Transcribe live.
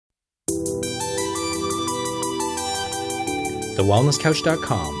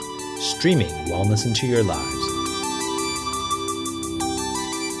thewellnesscouch.com, streaming wellness into your lives.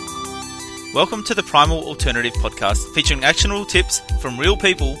 Welcome to the Primal Alternative Podcast, featuring actionable tips from real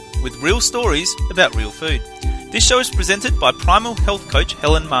people with real stories about real food. This show is presented by Primal Health Coach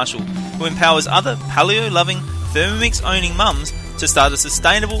Helen Marshall, who empowers other paleo-loving, Thermomix-owning mums to start a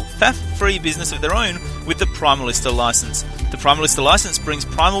sustainable, faff-free business of their own with the Primalista license. The Primalista license brings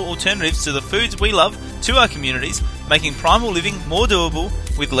primal alternatives to the foods we love to our communities, making primal living more doable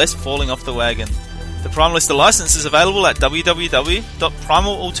with less falling off the wagon. The Primalista license is available at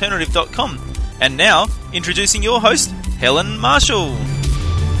www.primalalternative.com. And now, introducing your host, Helen Marshall.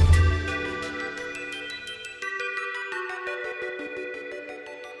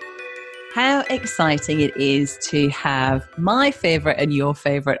 How exciting it is to have my favourite and your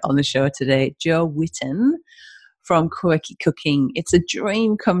favourite on the show today, Jo Whitton from Quirky Cooking. It's a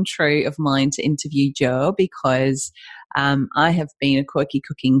dream come true of mine to interview Jo because I have been a Quirky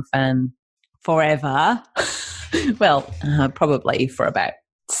Cooking fan forever. Well, probably for about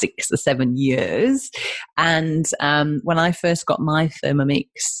 6 or 7 years. And when I first got my Thermomix,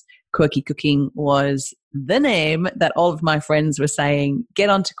 Quirky Cooking was the name that all of my friends were saying, get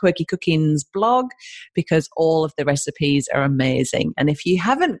onto Quirky Cooking's blog because all of the recipes are amazing. And if you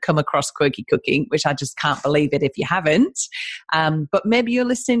haven't come across Quirky Cooking, which I just can't believe it if you haven't, but maybe you're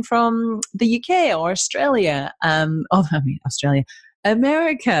listening from the UK or Australia,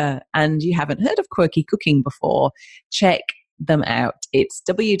 America, and you haven't heard of Quirky Cooking before, check them out. It's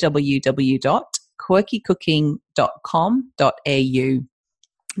www.quirkycooking.com.au.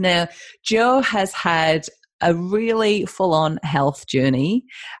 Now, Jo has had a really full-on health journey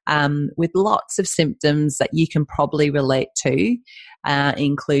with lots of symptoms that you can probably relate to,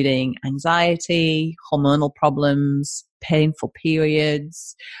 including anxiety, hormonal problems, painful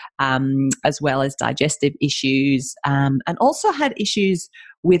periods, as well as digestive issues, and also had issues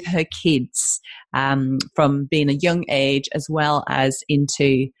with her kids from being a young age as well as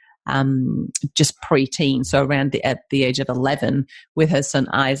into just preteen, so around at the age of 11 with her son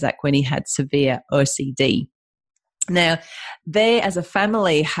Isaac when he had severe OCD. Now, they as a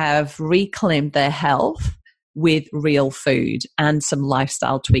family have reclaimed their health with real food and some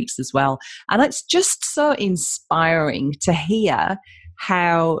lifestyle tweaks as well. And it's just so inspiring to hear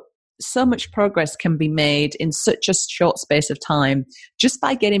how so much progress can be made in such a short space of time just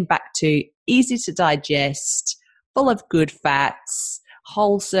by getting back to easy to digest, full of good fats,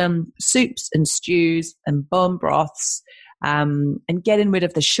 wholesome soups and stews and bone broths, and getting rid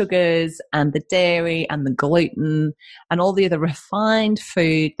of the sugars and the dairy and the gluten and all the other refined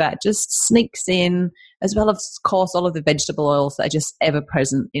food that just sneaks in, as well as, of course, all of the vegetable oils that are just ever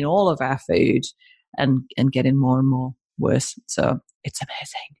present in all of our food and getting more and more worse. So it's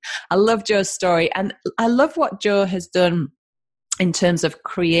amazing. I love Jo's story, and I love what Jo has done in terms of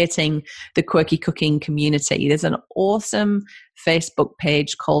creating the Quirky Cooking community. There's an awesome Facebook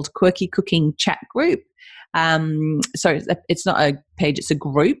page called Quirky Cooking Chat Group. Sorry, it's not a page, it's a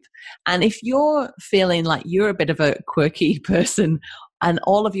group. And if you're feeling like you're a bit of a quirky person and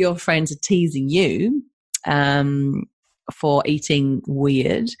all of your friends are teasing you for eating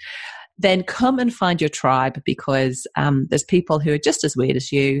weird, then come and find your tribe because there's people who are just as weird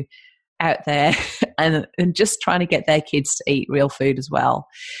as you out there and just trying to get their kids to eat real food as well.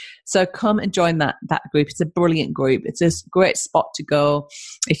 So come and join that group. It's a brilliant group. It's a great spot to go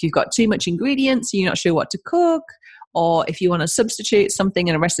if you've got too much ingredients and you're not sure what to cook, or if you want to substitute something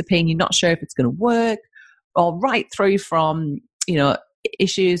in a recipe and you're not sure if it's going to work, or right through from,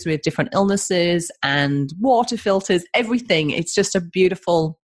 issues with different illnesses and water filters, everything. It's just a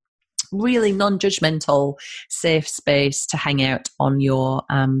beautiful, really non-judgmental, safe space to hang out on your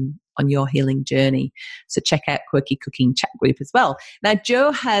healing journey. So check out Quirky Cooking Chat Group as well. Now,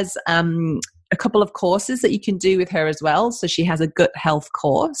 Jo has a couple of courses that you can do with her as well. So she has a gut health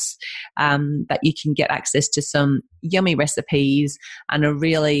course that you can get access to some yummy recipes and a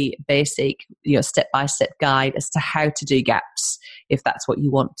really basic, step-by-step guide as to how to do GAPS if that's what you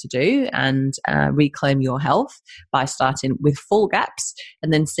want to do, and reclaim your health by starting with full GAPS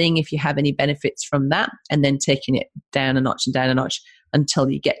and then seeing if you have any benefits from that, and then taking it down a notch and down a notch until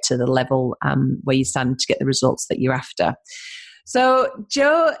you get to the level where you're starting to get the results that you're after. So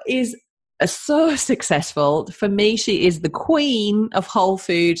Jo is so successful. For me, she is the queen of whole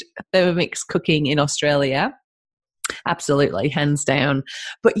food Thermomix cooking in Australia. Absolutely, hands down.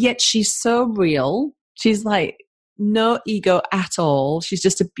 But yet she's so real. She's like no ego at all. She's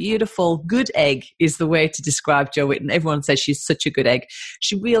just a beautiful, good egg is the way to describe Jo Whitton. Everyone says she's such a good egg.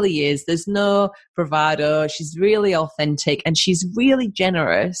 She really is. There's no bravado. She's really authentic, and she's really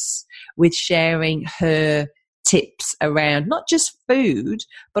generous with sharing her tips around not just food,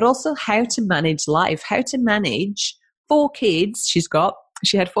 but also how to manage life, how to manage 4 kids.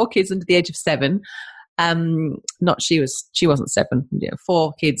 She had 4 kids under the age of 7. She wasn't 7,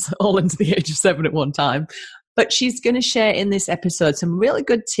 4 kids all under the age of 7 at one time. But she's going to share in this episode some really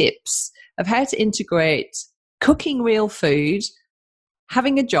good tips of how to integrate cooking real food,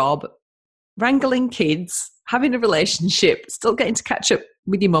 having a job, wrangling kids, having a relationship, still getting to catch up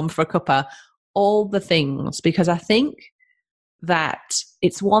with your mum for a cuppa, all the things. Because I think that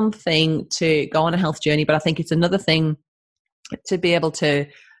it's one thing to go on a health journey, but I think it's another thing to be able to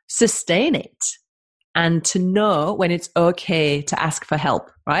sustain it and to know when it's okay to ask for help,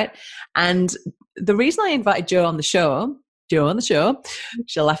 right? And the reason I invited Jo on the show,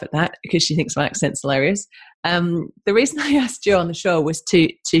 she'll laugh at that because she thinks my accent's hilarious. The reason I asked Jo on the show was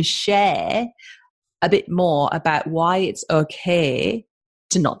to share a bit more about why it's okay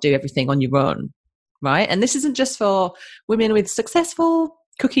to not do everything on your own, right? And this isn't just for women with successful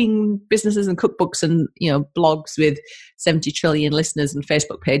cooking businesses and cookbooks and, blogs with 70 trillion listeners and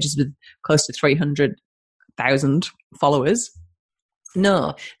Facebook pages with close to 300,000 followers.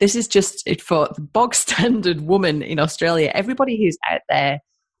 No, this is just for the bog standard woman in Australia. Everybody who's out there,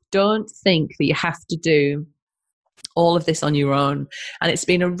 don't think that you have to do all of this on your own. And it's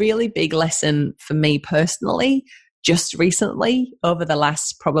been a really big lesson for me personally, just recently, over the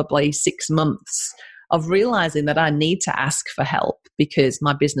last probably 6 months, of realizing that I need to ask for help because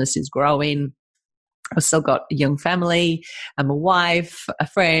my business is growing. I've still got a young family, I'm a wife, a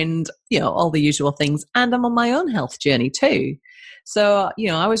friend, all the usual things. And I'm on my own health journey too. So,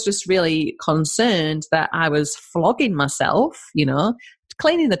 I was just really concerned that I was flogging myself,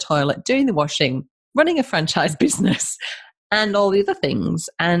 cleaning the toilet, doing the washing, running a franchise business and all the other things,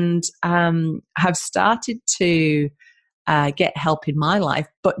 and have started to get help in my life,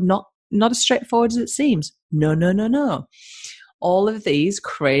 but not as straightforward as it seems. No. All of these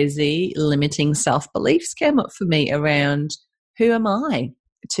crazy limiting self-beliefs came up for me around who am I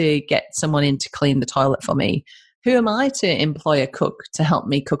to get someone in to clean the toilet for me? Who am I to employ a cook to help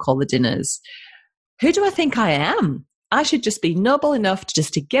me cook all the dinners? Who do I think I am? I should just be noble enough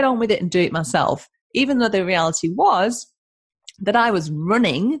to get on with it and do it myself, even though the reality was that I was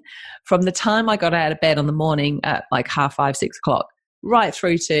running from the time I got out of bed on the morning at like 5:30, 6 o'clock, right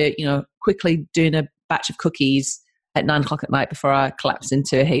through to, quickly doing a batch of cookies at 9 o'clock at night before I collapsed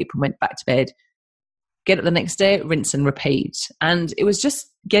into a heap and went back to bed. Get up the next day, rinse and repeat. And it was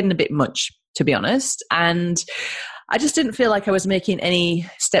just getting a bit much, to be honest. And I just didn't feel like I was making any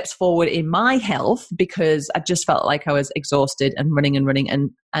steps forward in my health because I just felt like I was exhausted and running.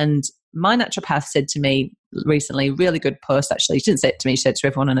 And my naturopath said to me recently, really good post actually, she didn't say it to me, she said it to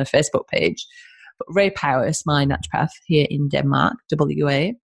everyone on her Facebook page, but Ray Powers, my naturopath here in Denmark,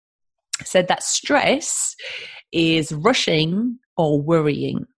 WA, said that stress is rushing or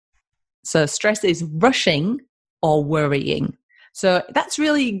worrying. So stress is rushing or worrying. So that's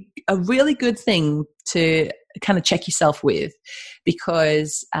really a really good thing to kind of check yourself with,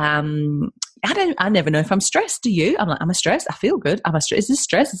 because I never know if I'm stressed. Do you? I'm like, am I stressed? I feel good. Am I stressed? Is this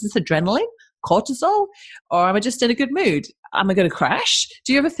stress? Is this adrenaline, cortisol, or am I just in a good mood? Am I going to crash?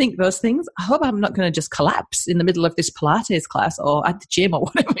 Do you ever think those things? I hope I'm not going to just collapse in the middle of this Pilates class or at the gym or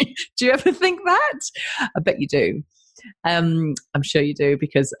whatever. Do you ever think that? I bet you do. I'm sure you do,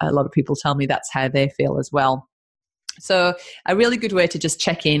 because a lot of people tell me that's how they feel as well. So a really good way to just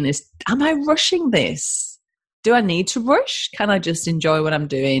check in is, am I rushing this? Do I need to rush? Can I just enjoy what I'm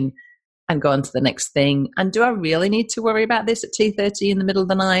doing and go on to the next thing? And do I really need to worry about this at 2:30 in the middle of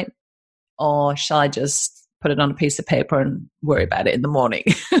the night? Or shall I just put it on a piece of paper and worry about it in the morning?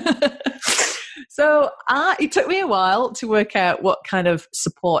 So it took me a while to work out what kind of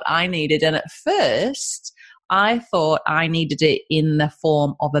support I needed. And at first, I thought I needed it in the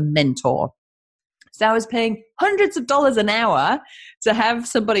form of a mentor. So I was paying hundreds of dollars an hour to have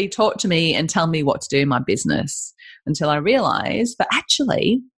somebody talk to me and tell me what to do in my business, until I realized that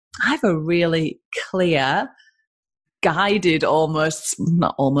actually I have a really clear, guided I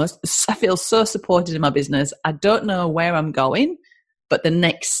feel so supported in my business. I don't know where I'm going, but the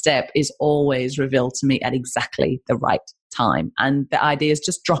next step is always revealed to me at exactly the right time. And the ideas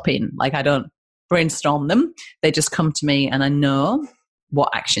just drop in. Like, I don't brainstorm them. They just come to me and I know what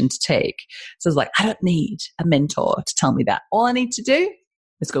action to take. So it's like, I don't need a mentor to tell me that. All I need to do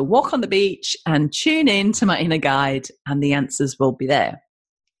is go walk on the beach and tune in to my inner guide, and the answers will be there.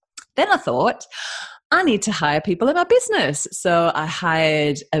 Then I thought, I need to hire people in my business. So I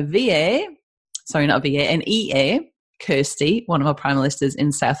hired an EA Kirsty, one of our primalistas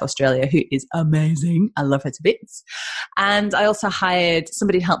in South Australia, who is amazing. I love her to bits. And I also hired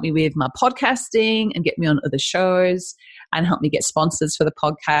somebody to help me with my podcasting and get me on other shows and help me get sponsors for the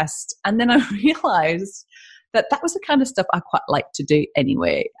podcast. And then I realized that was the kind of stuff I quite like to do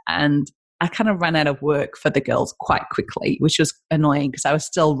anyway. And I kind of ran out of work for the girls quite quickly, which was annoying because I was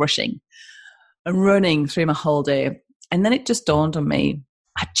still rushing and running through my whole day. And then it just dawned on me,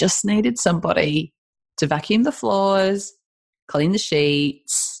 I just needed somebody to vacuum the floors, clean the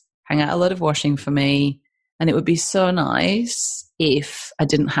sheets, hang out a lot of washing for me. And it would be so nice if I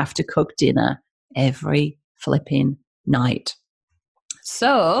didn't have to cook dinner every flipping night.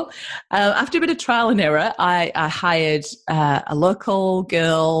 So after a bit of trial and error, I hired a local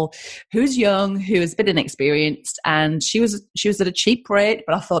girl who's young, who is a bit inexperienced, and she was at a cheap rate,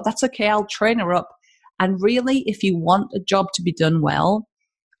 but I thought, that's okay, I'll train her up. And really, if you want a job to be done well,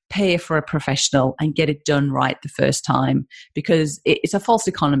 pay for a professional and get it done right the first time, because it's a false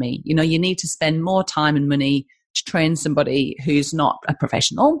economy. You know, you need to spend more time and money to train somebody who's not a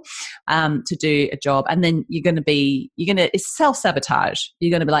professional to do a job. And then it's self-sabotage.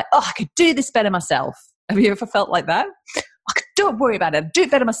 You're going to be like, oh, I could do this better myself. Have you ever felt like that? Don't worry about it. Do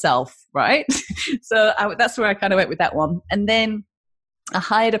it better myself, right? So that's where I kind of went with that one. And then I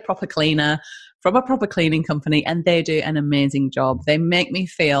hired a proper cleaner from a proper cleaning company, and they do an amazing job. They make me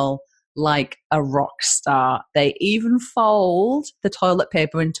feel like a rock star. They even fold the toilet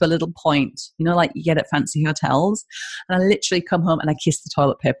paper into a little point, you know, like you get at fancy hotels. And I literally come home and I kiss the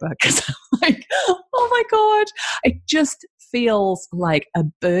toilet paper because I'm like, oh my God, it just feels like a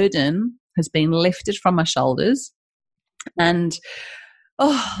burden has been lifted from my shoulders. And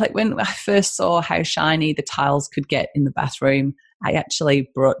like when I first saw how shiny the tiles could get in the bathroom, I actually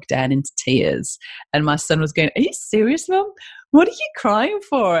broke down into tears. And my son was going, are you serious, Mum? What are you crying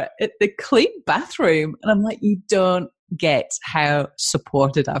for at the clean bathroom? And I'm like, you don't get how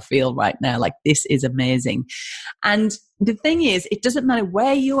supported I feel right now. Like, this is amazing. And the thing is, it doesn't matter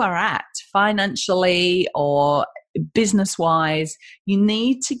where you are at financially or business-wise, you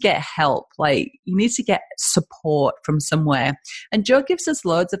need to get help. Like, you need to get support from somewhere. And Jo gives us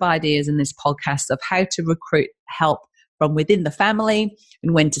loads of ideas in this podcast of how to recruit help from within the family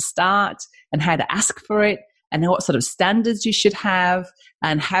and when to start and how to ask for it and what sort of standards you should have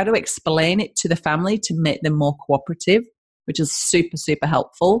and how to explain it to the family to make them more cooperative, which is super, super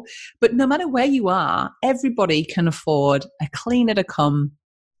helpful. But no matter where you are, everybody can afford a cleaner to come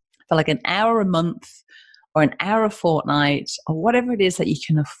for like an hour a month or an hour a fortnight or whatever it is that you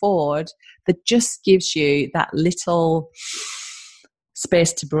can afford, that just gives you that little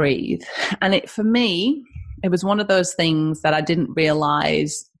space to breathe. And for me, it was one of those things that I didn't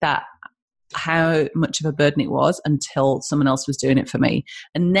realize that how much of a burden it was until someone else was doing it for me.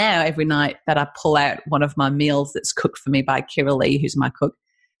 And now every night that I pull out one of my meals that's cooked for me by Kira Lee, who's my cook,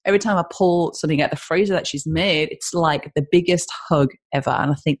 every time I pull something out the freezer that she's made, it's like the biggest hug ever.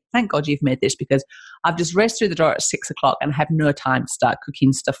 And I think, thank God you've made this, because I've just raced through the door at 6 o'clock and have no time to start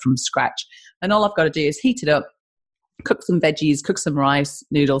cooking stuff from scratch. And all I've got to do is heat it up, cook some veggies, cook some rice,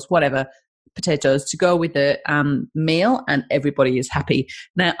 noodles, whatever, potatoes to go with the meal, and everybody is happy.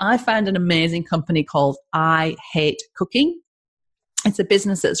 Now, I found an amazing company called I Hate Cooking. It's a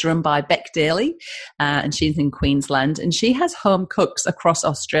business that's run by Beck Daly, and she's in Queensland, and she has home cooks across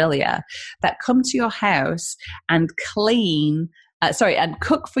Australia that come to your house and and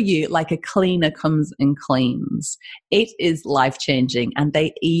cook for you like a cleaner comes and cleans. It is life-changing, and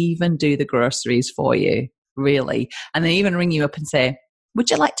they even do the groceries for you, really. And they even ring you up and say, would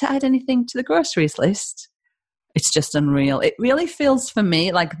you like to add anything to the groceries list? It's just unreal. It really feels for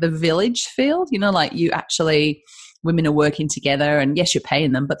me like the village field, you know, like women are working together, and yes, you're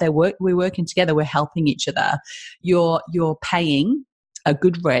paying them, but we're working together. We're helping each other. You're paying a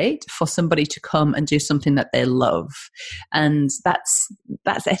good rate for somebody to come and do something that they love. And that's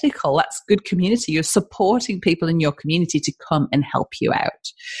ethical. That's good community. You're supporting people in your community to come and help you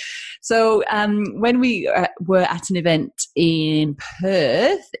out. So when we were at an event in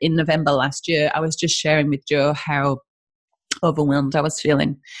Perth in November last year, I was just sharing with Jo how overwhelmed I was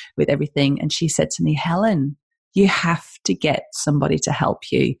feeling with everything. And she said to me, Helen, you have to get somebody to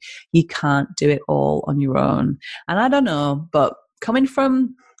help you. You can't do it all on your own. And I don't know, but coming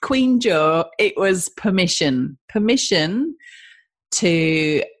from Queen Jo, it was permission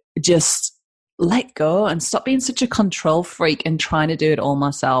to just let go and stop being such a control freak and trying to do it all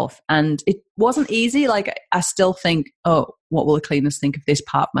myself. And it wasn't easy. Like, I still think, oh, what will the cleaners think of this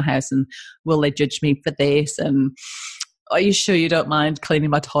part of my house? And will they judge me for this? And are you sure you don't mind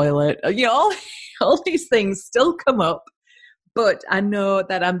cleaning my toilet? You know, all these things still come up. But I know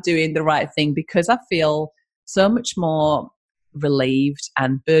that I'm doing the right thing because I feel so much more relieved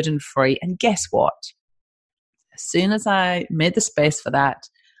and burden free. And guess what? As soon as I made the space for that,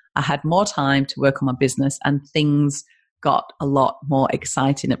 I had more time to work on my business, and things got a lot more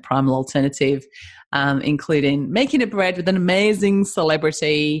exciting at Primal Alternative, including making a bread with an amazing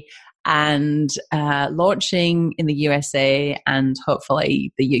celebrity and launching in the USA and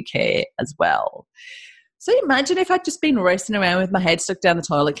hopefully the UK as well. So imagine if I'd just been racing around with my head stuck down the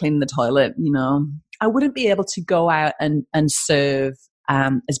toilet, cleaning the toilet, I wouldn't be able to go out and serve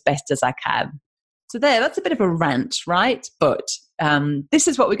as best as I can. So that's a bit of a rant, right? But this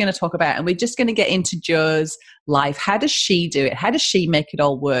is what we're going to talk about. And we're just going to get into Jo's life. How does she do it? How does she make it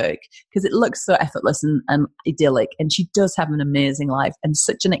all work? Because it looks so effortless and idyllic. And she does have an amazing life and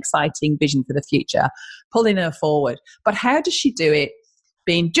such an exciting vision for the future, pulling her forward. But how does she do it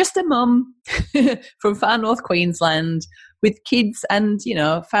being just a mum from far north Queensland with kids and,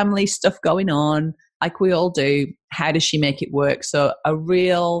 family stuff going on like we all do? How does she make it work? So a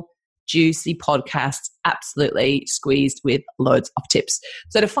real juicy podcast, absolutely squeezed with loads of tips.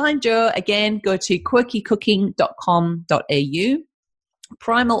 So to find Jo, again, go to quirkycooking.com.au.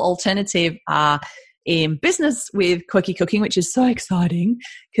 Primal Alternative are in business with Quirky Cooking, which is so exciting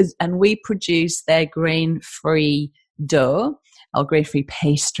and we produce their grain-free dough, or grain-free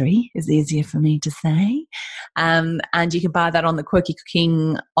pastry is easier for me to say. And you can buy that on the Quirky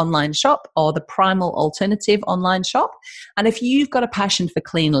Cooking online shop or the Primal Alternative online shop. And if you've got a passion for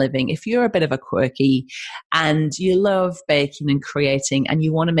clean living, if you're a bit of a quirky and you love baking and creating and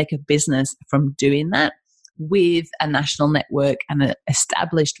you want to make a business from doing that with a national network and an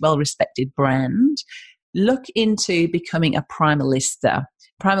established, well-respected brand, look into becoming a Primalista.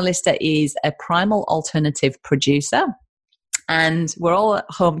 Primalista is a Primal Alternative producer. And we're all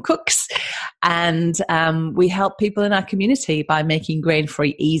home cooks, and we help people in our community by making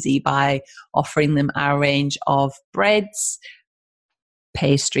grain-free easy by offering them our range of breads,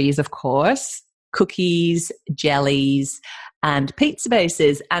 pastries, of course, cookies, jellies, and pizza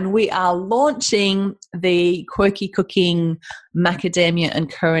bases. And we are launching the Quirky Cooking macadamia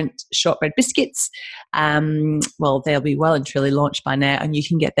and currant shortbread biscuits. Well, they'll be well and truly launched by now, and you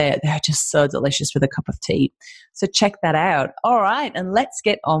can get there. They're just so delicious with a cup of tea. So check that out. All right, and let's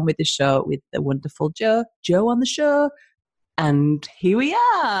get on with the show with the wonderful Jo. Jo on the show. And here we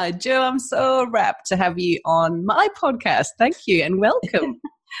are. Jo, I'm so rapt to have you on my podcast. Thank you and welcome.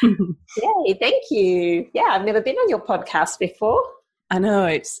 Yay, thank you. Yeah, I've never been on your podcast before. I know,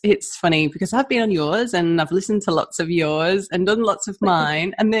 it's funny because I've been on yours and I've listened to lots of yours and done lots of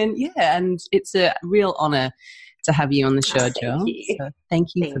mine. And then, and it's a real honour to have you on the show, Jo. So thank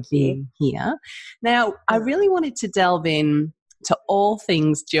you for being here. Now, I really wanted to delve in to all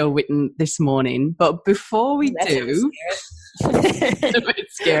things Jo Whitton this morning, but before we do... It's a bit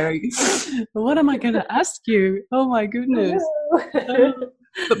scary. What am I going to ask you? Oh, my goodness.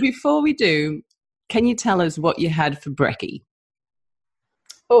 But before we do, can you tell us what you had for brekkie?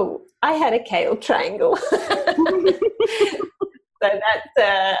 Oh, I had a kale triangle. So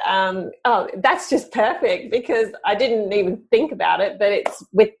that's just perfect because I didn't even think about it, but it's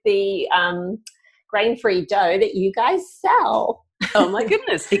with the grain-free dough that you guys sell. Oh, my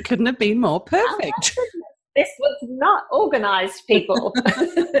goodness. It couldn't have been more perfect. This was not organised, people.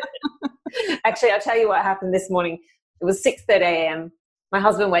 Actually, I'll tell you what happened this morning. It was 6:30 a.m. My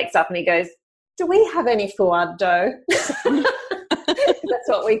husband wakes up and he goes, "Do we have any fouad dough?" That's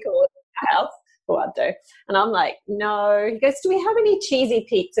what we call it in our house, fouad dough. And I'm like, "No." He goes, "Do we have any cheesy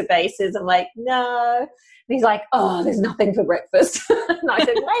pizza bases?" I'm like, "No." And he's like, "Oh, there's nothing for breakfast." And I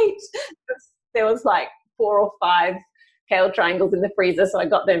said, "Wait." There was like 4 or 5 kale triangles in the freezer, so I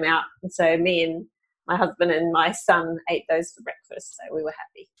got them out. And so me and my husband and my son ate those for breakfast, so we were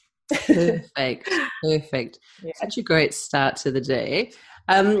happy. Perfect. Yeah. Such a great start to the day.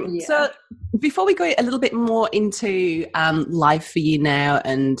 So before we go a little bit more into life for you now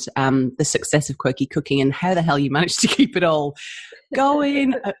and the success of Quirky Cooking and how the hell you managed to keep it all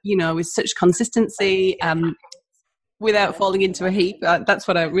going, with such consistency without falling into a heap, that's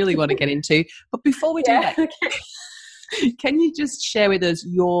what I really want to get into. But before we do that, can you just share with us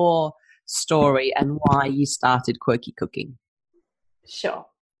your story and why you started Quirky Cooking? Sure.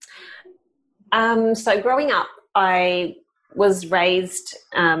 So growing up, I was raised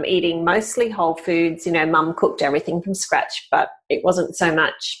eating mostly whole foods. Mum cooked everything from scratch, but it wasn't so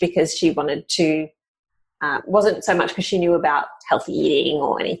much because she wanted to, wasn't so much because she knew about healthy eating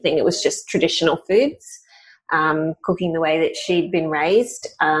or anything. It was just traditional foods, cooking the way that she'd been raised.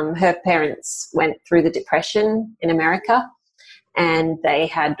 Her parents went through the Depression in America, and they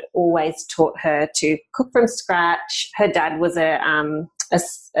had always taught her to cook from scratch. Her dad was a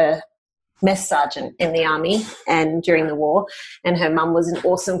mess sergeant in the army and during the war, and her mum was an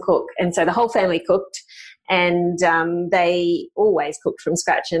awesome cook. And so the whole family cooked, and they always cooked from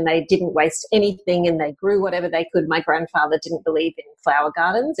scratch, and they didn't waste anything, and they grew whatever they could. My grandfather didn't believe in flower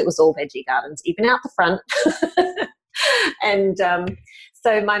gardens. It was all veggie gardens, even out the front. And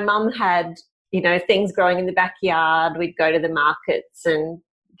so my mum had, things growing in the backyard. We'd go to the markets and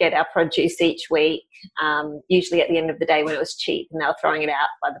get our produce each week, usually at the end of the day when it was cheap and they were throwing it out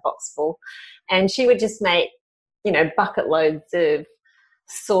by the box full. And she would just make, bucket loads of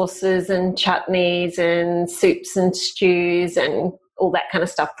sauces and chutneys and soups and stews and all that kind of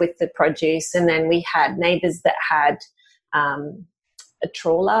stuff with the produce. And then we had neighbours that had a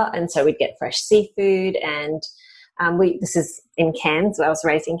trawler, and so we'd get fresh seafood. And this is in Cairns, where I was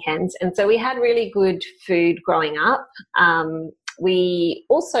raised in Cairns, and so we had really good food growing up. We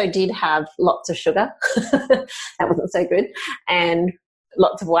also did have lots of sugar. That wasn't so good. And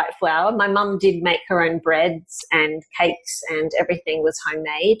lots of white flour. My mum did make her own breads and cakes, and everything was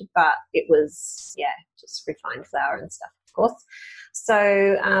homemade, but it was, just refined flour and stuff, of course.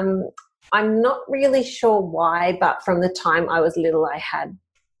 So I'm not really sure why, but from the time I was little, I had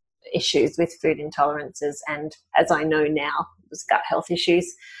issues with food intolerances, and as I know now, it was gut health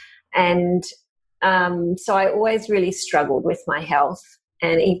issues. And so I always really struggled with my health.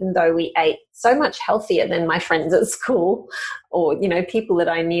 And even though we ate so much healthier than my friends at school or, people that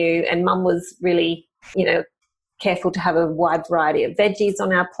I knew, and mum was really, careful to have a wide variety of veggies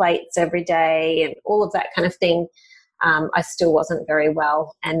on our plates every day and all of that kind of thing, I still wasn't very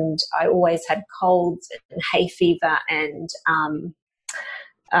well. And I always had colds and hay fever, and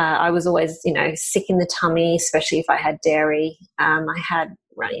I was always, sick in the tummy, especially if I had dairy. I had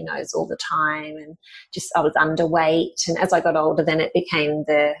runny nose all the time, and I was underweight. And as I got older, then it became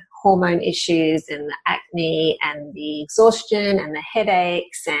the hormone issues and the acne and the exhaustion and the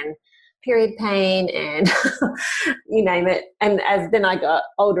headaches and period pain and you name it. And as then I got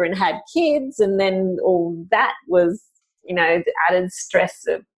older and had kids, and then all that was, the added stress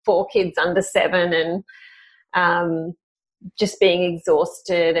of 4 kids under 7, and just being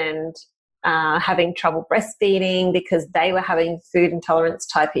exhausted and having trouble breastfeeding because they were having food intolerance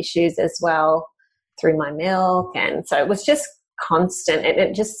type issues as well through my milk. And so it was just constant, and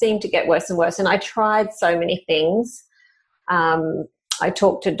it just seemed to get worse and worse. And I tried so many things. I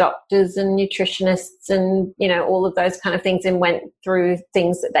talked to doctors and nutritionists and, all of those kind of things, and went through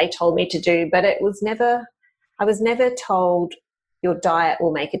things that they told me to do. But I was never told your diet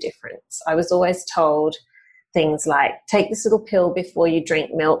will make a difference. I was always told things like, take this little pill before you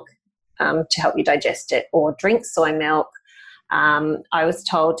drink milk to help you digest it, or drink soy milk. I was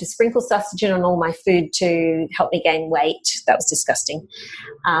told to sprinkle sausage on all my food to help me gain weight. That was disgusting.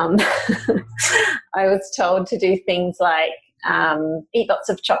 I was told to do things like eat lots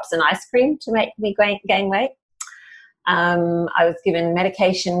of chops and ice cream to make me gain weight. I was given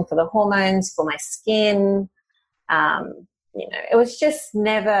medication for the hormones, for my skin. It was just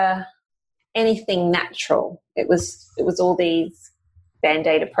never anything natural. It was all these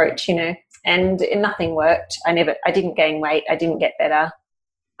Band-Aid approach, and nothing worked. I didn't gain weight. I didn't get better.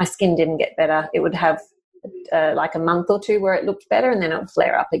 My skin didn't get better. It would have like a month or two where it looked better, and then it would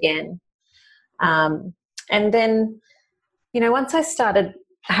flare up again. And then, once I started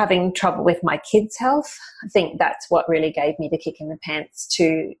having trouble with my kids' health, I think that's what really gave me the kick in the pants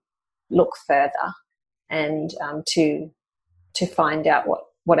to look further and to find out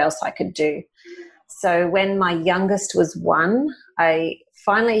what else I could do. So when my youngest was 1, I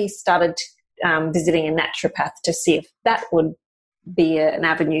finally started visiting a naturopath to see if that would be an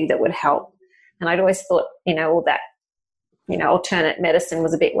avenue that would help. And I'd always thought, all that, alternate medicine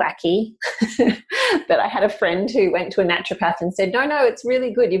was a bit wacky. But I had a friend who went to a naturopath and said, no, it's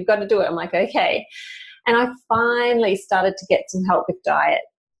really good. You've got to do it. I'm like, okay. And I finally started to get some help with diet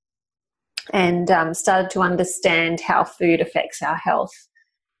and started to understand how food affects our health.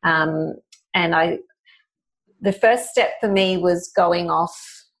 And the first step for me was going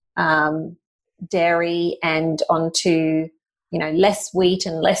off dairy and onto, less wheat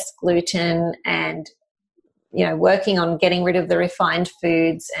and less gluten, and, working on getting rid of the refined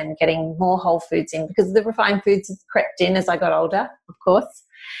foods and getting more whole foods in, because the refined foods have crept in as I got older, of course,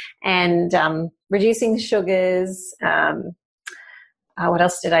 and reducing the sugars. What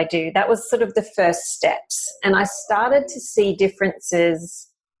else did I do? That was sort of the first steps. And I started to see differences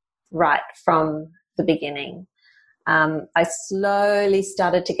right from the beginning. I slowly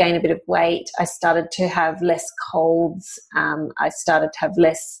started to gain a bit of weight. I started to have less colds. I started to have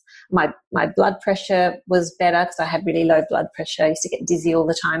less, my blood pressure was better because I had really low blood pressure. I used to get dizzy all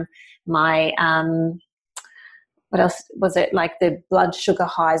the time. My what else was it? Like the blood sugar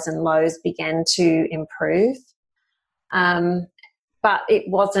highs and lows began to improve. But it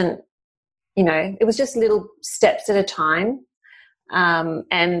wasn't, it was just little steps at a time.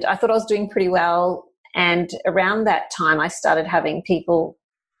 And I thought I was doing pretty well. And around that time, I started having people,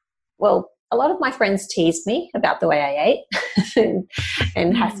 a lot of my friends teased me about the way I ate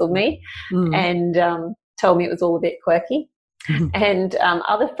and hassled me and told me it was all a bit quirky. And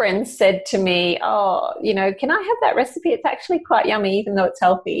other friends said to me, oh, can I have that recipe? It's actually quite yummy, even though it's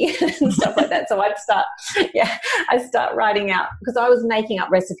healthy and stuff like that. So I'd start writing out, because I was making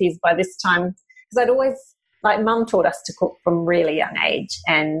up recipes by this time, because I'd always, Mum taught us to cook from really young age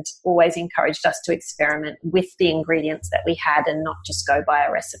and always encouraged us to experiment with the ingredients that we had and not just go by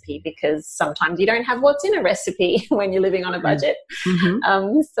a recipe, because sometimes you don't have what's in a recipe when you're living on a budget.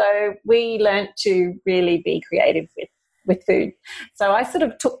 So we learned to really be creative with food. So I sort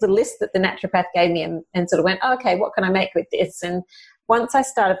of took the list that the naturopath gave me and sort of went, oh, okay, what can I make with this? And once I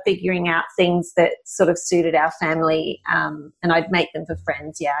started figuring out things that sort of suited our family, and I'd make them for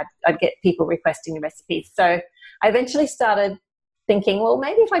friends, I'd get people requesting the recipes. So I eventually started thinking, well,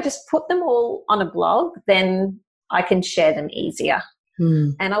 maybe if I just put them all on a blog, then I can share them easier.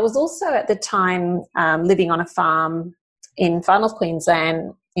 And I was also at the time living on a farm in Far North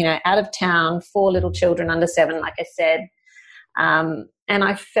Queensland, out of town, 4 little children under 7, like I said. And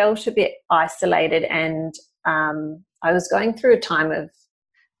I felt a bit isolated, and I was going through a time of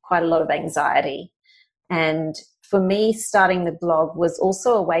quite a lot of anxiety. And for me, starting the blog was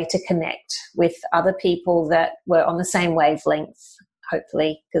also a way to connect with other people that were on the same wavelength,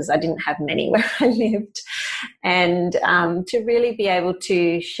 hopefully, because I didn't have many where I lived, and to really be able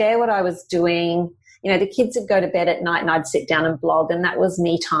to share what I was doing. The kids would go to bed at night and I'd sit down and blog, and that was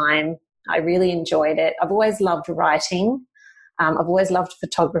me time. I really enjoyed it. I've always loved writing. I've always loved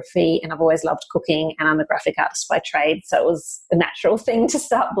photography, and I've always loved cooking, and I'm a graphic artist by trade. So it was a natural thing to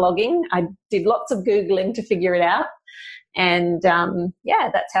start blogging. I did lots of Googling to figure it out. And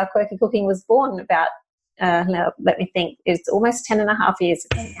that's how Quirky Cooking was born about, now let me think, it's almost 10 and a half years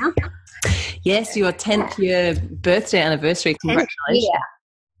ago now. Yes, your 10th year birthday anniversary. Congratulations.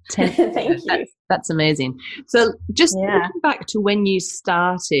 Thank you. That's amazing. So just looking back to when you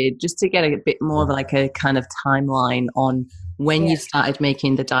started, just to get a bit more of a kind of timeline on when you started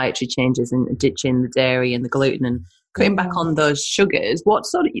making the dietary changes and ditching the dairy and the gluten and cutting back on those sugars. What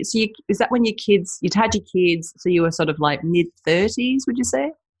sort of, is that when you'd had your kids, so you were sort of like mid-30s, would you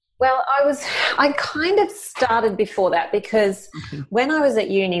say? Well, I kind of started before that, because when I was at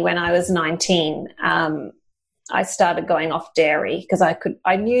uni, when I was 19, I started going off dairy, because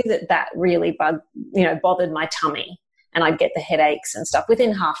I knew that really bothered my tummy, and I'd get the headaches and stuff.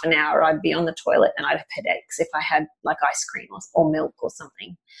 Within half an hour, I'd be on the toilet and I'd have headaches if I had like ice cream or milk or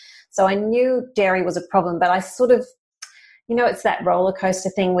something. So I knew dairy was a problem, but I sort of, it's that roller coaster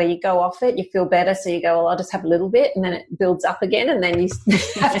thing where you go off it, you feel better, so you go, well, I'll just have a little bit, and then it builds up again, and then you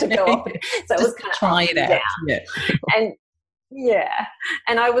have to go off it. So it was kind of try it out.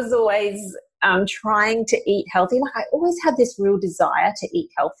 And I was always trying to eat healthy. Like, I always had this real desire to eat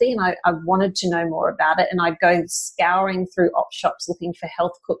healthy, and I wanted to know more about it. And I'd go scouring through op shops looking for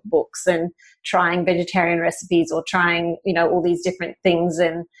health cookbooks and trying vegetarian recipes, or trying, all these different things,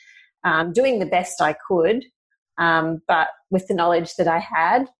 and doing the best I could, but with the knowledge that I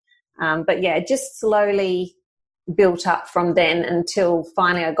had. Just slowly built up from then until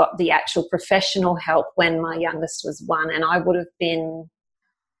finally I got the actual professional help when my youngest was 1, and I would have been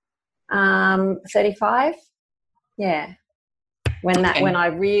 35. When I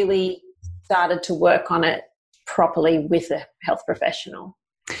really started to work on it properly with a health professional.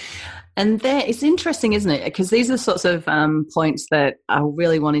 And there, it's interesting, isn't it? Because these are sorts of points that I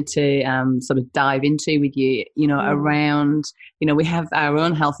really wanted to sort of dive into with you, around, we have our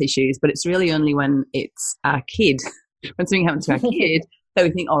own health issues, but it's really only when it's our kid, when something happens to our kid, that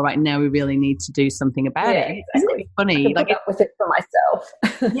we think, all right, now we really need to do something about it. Exactly. Isn't it funny? I put up with it for myself.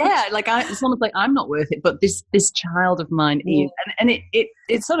 It's almost like I'm not worth it, but this child of mine is. And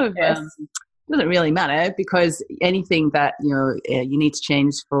it sort of doesn't really matter, because anything that, you need to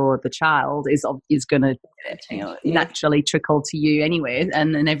change for the child is going to naturally trickle to you anyway,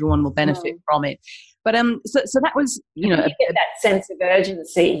 and everyone will benefit from it. But so that was, you get that sense of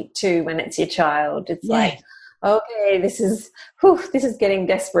urgency too when it's your child. It's like, okay, this is getting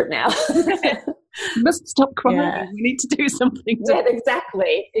desperate now. You must stop crying. Yeah. We need to do something.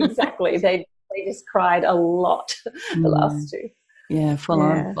 Exactly. They just cried a lot, the last 2. Yeah, full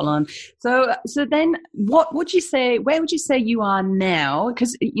on. So then what would you say, where would you say you are now?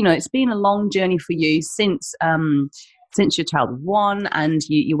 Because, it's been a long journey for you since since your child was 1 and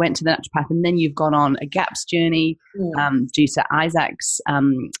you went to the naturopath, and then you've gone on a GAPS journey due to Isaac's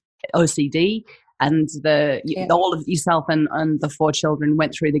OCD, and all of yourself and the 4 children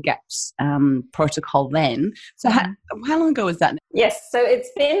went through the GAPS protocol then. So how long ago was that? Yes, so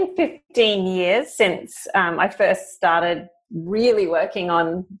it's been 15 years since I first started really working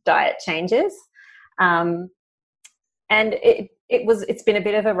on diet changes. And it's been a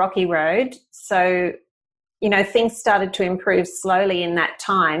bit of a rocky road. So, you know, things started to improve slowly in that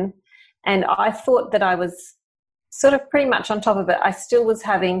time. And I thought that I was sort of pretty much on top of it. I still was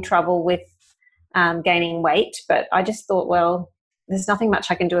having trouble with gaining weight, but I just thought, well, there's nothing much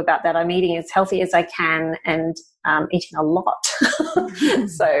I can do about that. I'm eating as healthy as I can and eating a lot.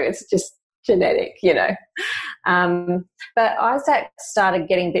 So it's just genetic, you know. But Isaac started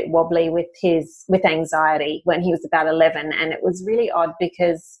getting a bit wobbly with anxiety when he was about 11, and it was really odd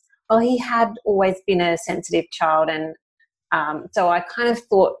because, well, he had always been a sensitive child, and so I kind of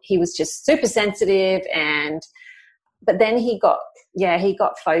thought he was just super sensitive, but then he got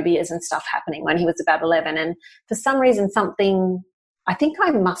phobias and stuff happening when he was about 11, and for some reason I think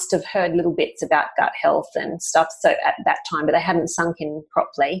I must have heard little bits about gut health and stuff so at that time, but they hadn't sunk in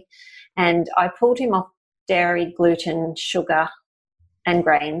properly. And I pulled him off dairy, gluten, sugar and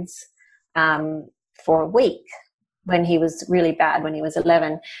grains for a week when he was really bad, when he was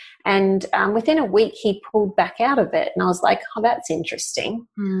 11. And within a week, he pulled back out of it. And I was like, oh, that's interesting.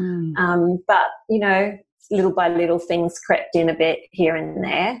 But, you know, little by little things crept in a bit here and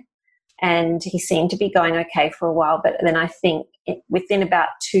there. And he seemed to be going okay for a while. But then I think within about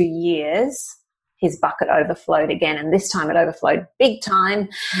 2 years, his bucket overflowed again, and this time it overflowed big time.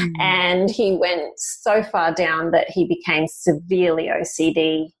 And he went so far down that he became severely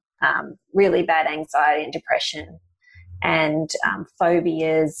OCD, really bad anxiety and depression, and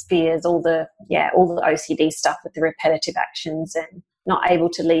phobias, fears, all the OCD stuff with the repetitive actions, and not able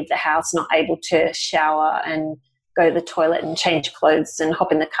to leave the house, not able to shower and go to the toilet and change clothes and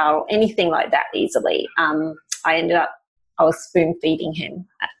hop in the car or anything like that easily. I was spoon feeding him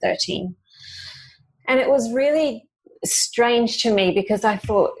at 13. And it was really strange to me because I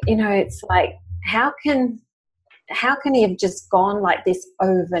thought, you know, it's like, how can he have just gone like this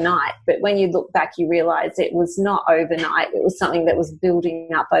overnight? But when you look back, you realize it was not overnight. It was something that was building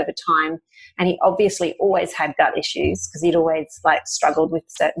up over time. And he obviously always had gut issues because he'd always like struggled with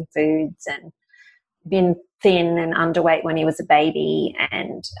certain foods and been thin and underweight when he was a baby.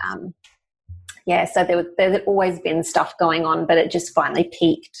 And so there had always been stuff going on, but it just finally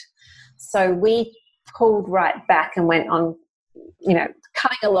peaked. So we pulled right back and went on, you know,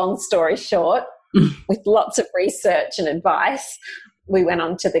 cutting a long story short, with lots of research and advice, we went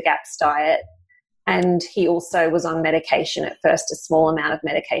on to the GAPS diet. And he also was on medication at first, a small amount of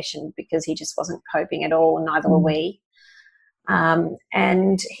medication, because he just wasn't coping at all, and neither were we.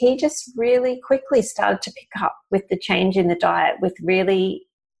 And he just really quickly started to pick up with the change in the diet, with really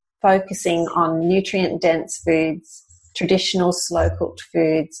focusing on nutrient-dense foods, traditional slow-cooked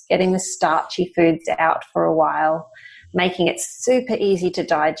foods, getting the starchy foods out for a while, making it super easy to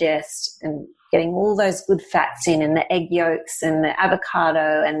digest, and getting all those good fats in, and the egg yolks and the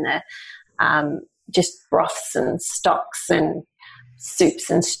avocado and the just broths and stocks and soups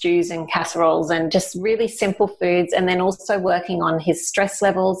and stews and casseroles, and just really simple foods. And then also working on his stress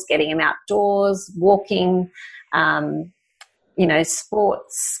levels, getting him outdoors, walking,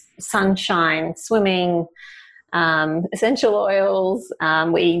 sports, sunshine, swimming, essential oils.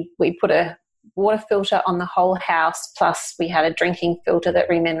 We put a water filter on the whole house, plus we had a drinking filter that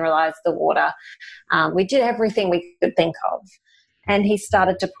remineralized the water. We did everything we could think of, and he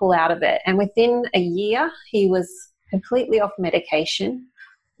started to pull out of it. And within a year, he was completely off medication.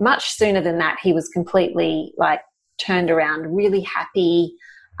 Much sooner than that, he was completely turned around, really happy.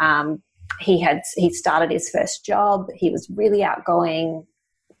 He started his first job. He was really outgoing,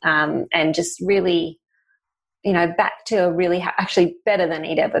 and just really, back to a really, actually better than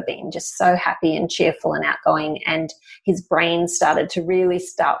he'd ever been, just so happy and cheerful and outgoing. And his brain started to really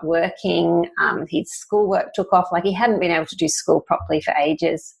start working. His schoolwork took off. He hadn't been able to do school properly for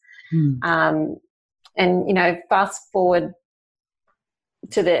ages. And, fast forward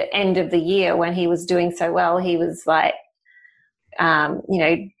to the end of the year when he was doing so well, he was learning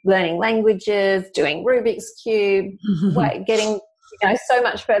languages, doing Rubik's Cube, getting, so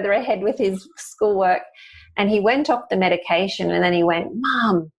much further ahead with his schoolwork. And he went off the medication, and then he went,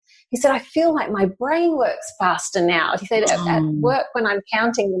 Mom, he said, I feel like my brain works faster now. He said, at work, when I'm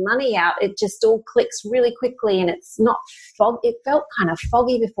counting the money out, it just all clicks really quickly, and it's not it felt kind of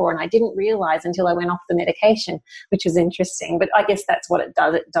foggy before, and I didn't realize until I went off the medication, which was interesting. But I guess that's what it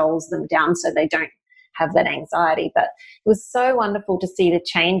does. It dulls them down so they don't have that anxiety. But it was so wonderful to see the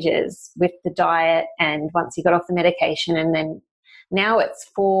changes with the diet, and once he got off the medication, and then now it's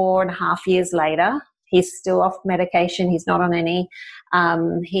 4.5 years later. He's still off medication. He's not on any.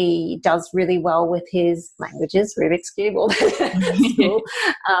 He does really well with his languages, Rubik's Cube, all that school.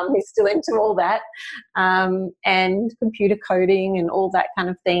 He's still into all that, and computer coding and all that kind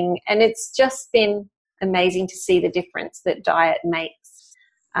of thing. And it's just been amazing to see the difference that diet makes.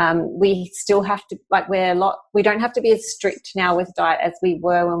 We still have to, we don't have to be as strict now with diet as we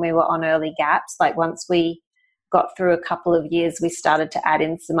were when we were on early GAPS. Like once we got through a couple of years, we started to add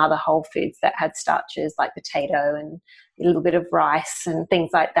in some other whole foods that had starches like potato and a little bit of rice and things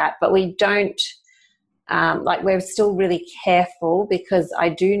like that. But we don't, we're still really careful, because I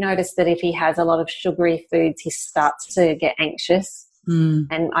do notice that if he has a lot of sugary foods, he starts to get anxious.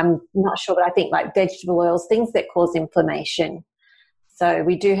 And I'm not sure, but I think like vegetable oils, things that cause inflammation. So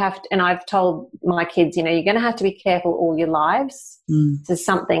we do have to, and I've told my kids, you're going to have to be careful all your lives. So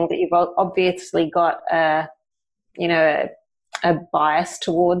something that you've obviously got a bias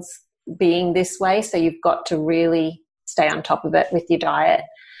towards being this way, so you've got to really stay on top of it with your diet.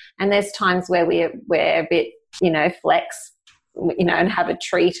 And there's times where we're a bit, flex, and have a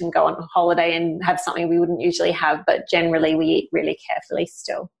treat and go on holiday and have something we wouldn't usually have, but generally we eat really carefully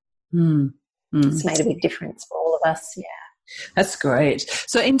still. It's made a big difference for all of us. Yeah. That's great.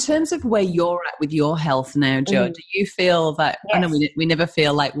 So in terms of where you're at with your health now, Jo, do you feel that, I know we never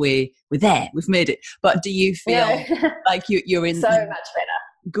feel like we're there, we've made it, but do you feel like you're in... So much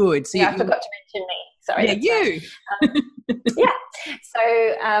better. Good. So I forgot to mention me. Sorry. Yeah, you. So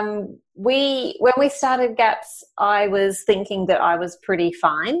when we started GAPS, I was thinking that I was pretty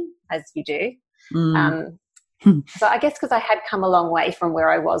fine, as you do. So I guess because I had come a long way from where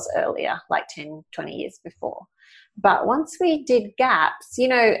I was earlier, like 10, 20 years before. But once we did GAPS,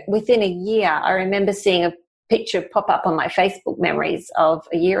 within a year, I remember seeing a picture pop up on my Facebook memories of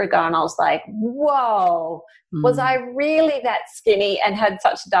a year ago, and I was like, whoa, was I really that skinny and had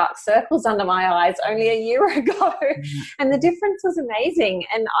such dark circles under my eyes only a year ago? And the difference was amazing.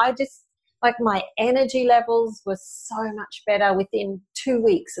 And I just, my energy levels were so much better within 2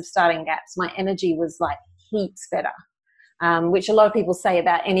 weeks of starting GAPS. My energy was heaps better. Which a lot of people say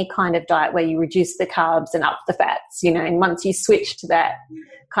about any kind of diet where you reduce the carbs and up the fats, and once you switch to that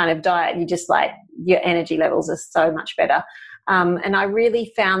kind of diet, you just your energy levels are so much better. And I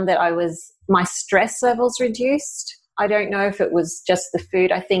really found that my stress levels reduced. I don't know if it was just the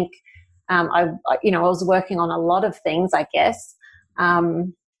food. I think, I was working on a lot of things, I guess.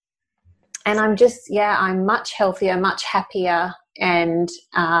 And I'm just, I'm much healthier, much happier, and,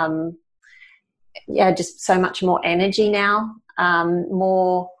 just so much more energy now,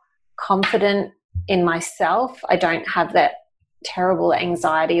 more confident in myself. I don't have that terrible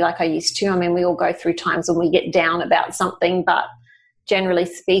anxiety like I used to. I mean, we all go through times when we get down about something, but generally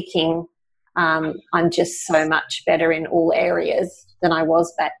speaking, I'm just so much better in all areas than I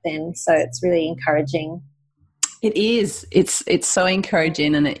was back then. So it's really encouraging. It is. It's so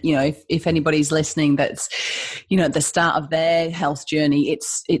encouraging, and if anybody's listening that's at the start of their health journey,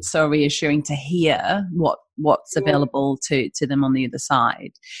 it's so reassuring to hear what's available to them on the other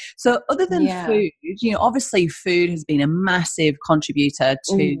side. So other than food, obviously food has been a massive contributor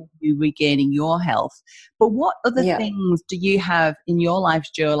to you regaining your health. But what other things do you have in your life,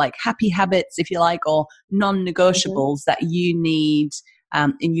 Jo, like happy habits, if you like, or non-negotiables that you need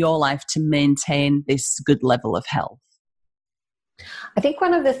in your life to maintain this good level of health? I think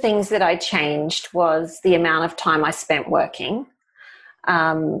one of the things that I changed was the amount of time I spent working.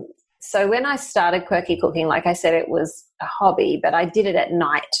 So when I started Quirky Cooking, like I said, it was a hobby, but I did it at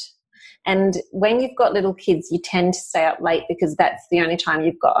night. And when you've got little kids, you tend to stay up late because that's the only time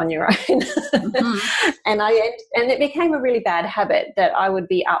you've got on your own. And it became a really bad habit that I would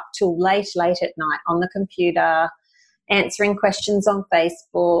be up till late at night on the computer, answering questions on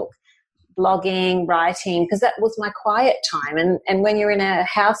Facebook, blogging, writing, because that was my quiet time. And when you're in a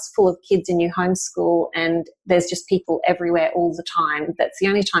house full of kids and you homeschool and there's just people everywhere all the time, that's the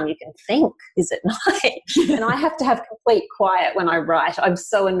only time you can think is at night. And I have to have complete quiet when I write. I'm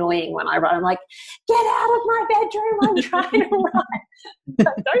so annoying when I write. I'm like, get out of my bedroom, I'm trying to write.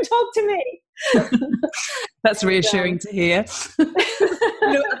 Don't talk to me. That's reassuring to hear.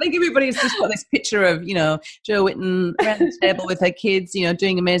 I think everybody's just got this picture of, Jo Whitton around the table with her kids,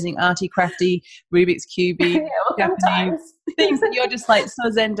 doing amazing arty, crafty, Rubik's Cube, Japanese things, and you're just so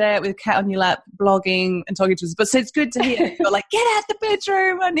zened out with a cat on your lap, blogging and talking to us. But so it's good to hear. You're like, get out the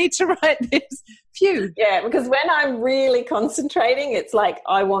bedroom, I need to write this. Phew. Yeah, because when I'm really concentrating, it's like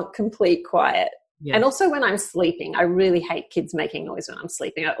I want complete quiet. Yeah. And also when I'm sleeping, I really hate kids making noise when I'm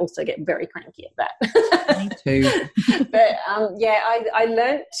sleeping. I also get very cranky at that. Me too. But I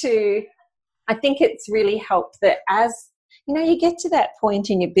learned to, I think it's really helped that as, you know, you get to that point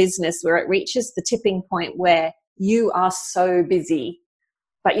in your business where it reaches the tipping point where you are so busy,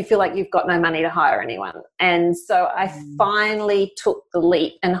 but you feel like you've got no money to hire anyone. And so I finally took the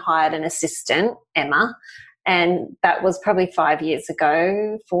leap and hired an assistant, Emma, and that was probably 4 years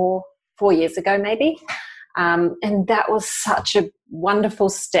ago maybe. And that was such a wonderful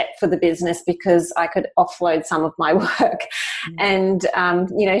step for the business because I could offload some of my work. And,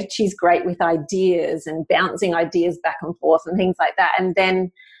 you know, she's great with ideas and bouncing ideas back and forth and things like that. And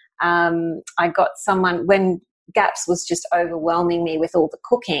then I got someone when Gaps was just overwhelming me with all the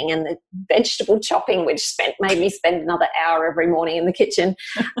cooking and the vegetable chopping, which made me spend another hour every morning in the kitchen.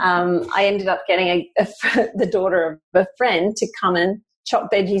 I ended up getting the daughter of a friend to come and chop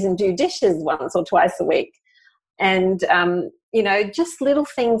veggies and do dishes once or twice a week. And, you know, just little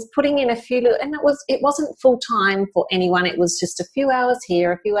things, putting in a few little, and it wasn't full time for anyone. It was just a few hours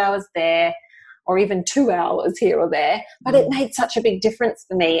here, a few hours there, or even 2 hours here or there. But it made such a big difference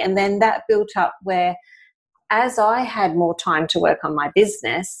for me. And then that built up where, as I had more time to work on my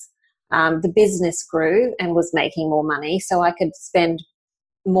business, the business grew and was making more money, so I could spend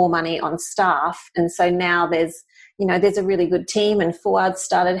more money on staff. And so now there's a really good team, and Fuad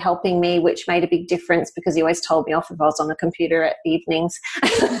started helping me, which made a big difference because he always told me off if I was on the computer at evenings.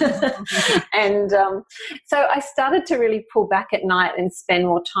 And so I started to really pull back at night and spend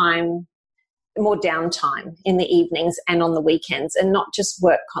more downtime in the evenings and on the weekends, and not just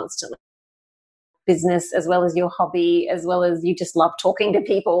work constantly. Business as well as your hobby, as well as you just love talking to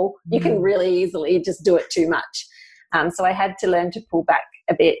people, you can really easily just do it too much. So I had to learn to pull back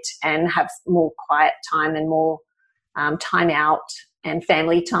a bit and have more quiet time and more time out and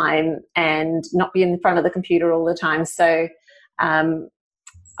family time and not be in front of the computer all the time. So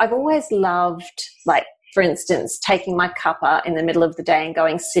I've always loved, like, for instance, taking my cuppa in the middle of the day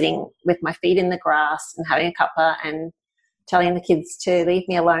and sitting with my feet in the grass and having a cuppa and telling the kids to leave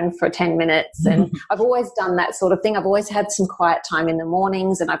me alone for 10 minutes. And I've always done that sort of thing. I've always had some quiet time in the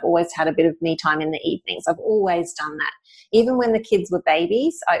mornings, and I've always had a bit of me time in the evenings. I've always done that. Even when the kids were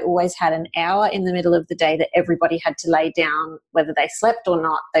babies, I always had an hour in the middle of the day that everybody had to lay down, whether they slept or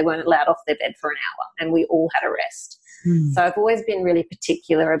not. They weren't allowed off their bed for an hour, and we all had a rest. So I've always been really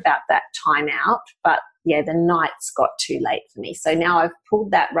particular about that time out. But yeah, the nights got too late for me. So now I've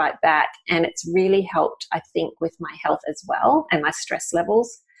pulled that right back, and it's really helped, I think, with my health as well and my stress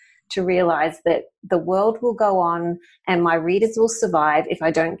levels, to realize that the world will go on and my readers will survive if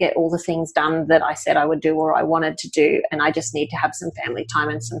I don't get all the things done that I said I would do or I wanted to do. And I just need to have some family time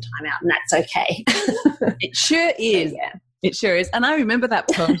and some time out, and that's okay. It sure is. So, yeah. It sure is. And I remember that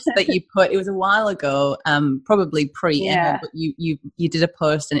post that you put, it was a while ago, probably pre-Emma, but you did a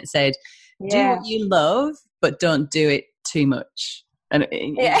post and it said, do what you love, but don't do it too much. And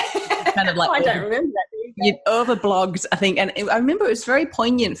kind of like, I don't remember that. You overblogged, I think. And I remember it was very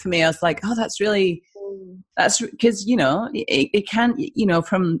poignant for me. I was like, oh, that's because, you know, it can, you know,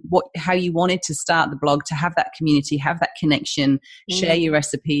 from how you wanted to start the blog, to have that community, have that connection, share your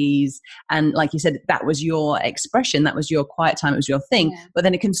recipes. And like you said, that was your expression. That was your quiet time. It was your thing. Yeah. But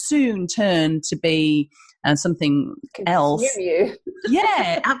then it can soon turn to be something else. You.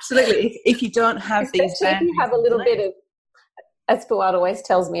 Yeah, absolutely. If you don't have these boundaries. If you have a little bit of, as Fuad always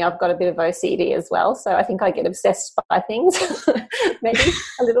tells me, I've got a bit of OCD as well. So I think I get obsessed by things, maybe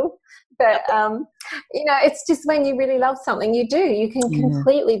a little. But, you know, it's just when you really love something, you can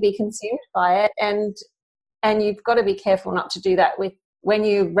completely be consumed by it. And you've got to be careful not to do that when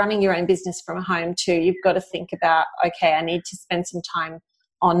you're running your own business from home too. You've got to think about, okay, I need to spend some time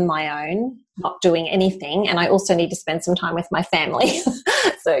on my own, not doing anything. And I also need to spend some time with my family.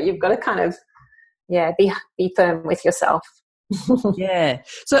 So you've got to kind of, be firm with yourself. Yeah.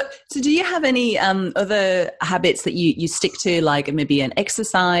 So do you have any other habits that you stick to, like maybe an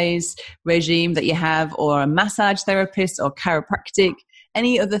exercise regime that you have, or a massage therapist or chiropractic?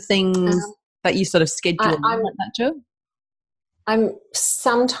 Any other things that you sort of schedule like that, Jo?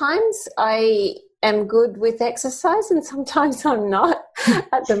 Sometimes I am good with exercise and sometimes I'm not.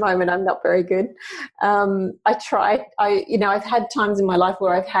 At the moment, I'm not very good. I've had times in my life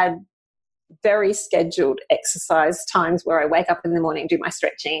where I've had very scheduled exercise times where I wake up in the morning, do my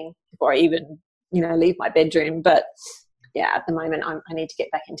stretching before I even, leave my bedroom. But yeah, at the moment I need to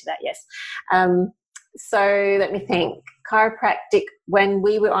get back into that. Yes. So let me think. Chiropractic, when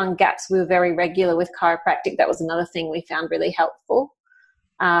we were on Gaps, we were very regular with chiropractic. That was another thing we found really helpful.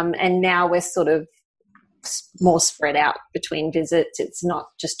 And now we're sort of more spread out between visits. It's not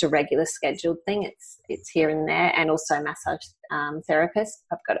just a regular scheduled thing. It's here and there, and also massage therapist.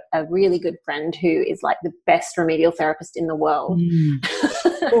 I've got a really good friend who is like the best remedial therapist in the world.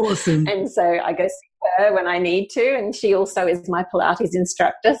 Awesome. And so I go see her when I need to, and she also is my Pilates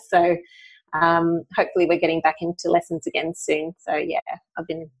instructor. So hopefully we're getting back into lessons again soon. So yeah,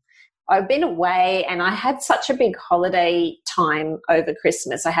 I've been away, and I had such a big holiday time over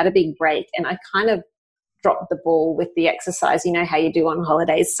Christmas. I had a big break, and I kind of dropped the ball with the exercise. You know how you do on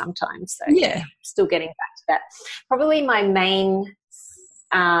holidays sometimes. So yeah, still getting back to that. Probably my main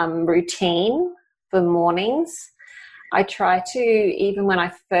routine for mornings, I try to, even when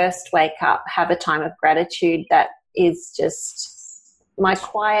I first wake up, have a time of gratitude that is just my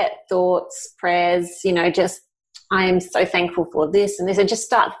quiet thoughts, prayers, just I am so thankful for this and this, and just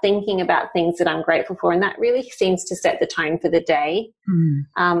start thinking about things that I'm grateful for. And that really seems to set the tone for the day.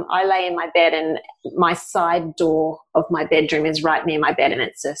 I lay in my bed, and my side door of my bedroom is right near my bed, and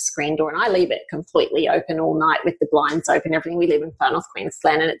it's a screen door, and I leave it completely open all night with the blinds open, everything. We live in Far North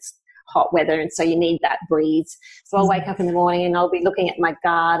Queensland, and it's hot weather, and so you need that breeze. So I'll wake up in the morning and I'll be looking at my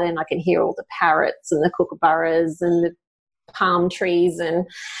garden. I can hear all the parrots and the kookaburras and the palm trees, and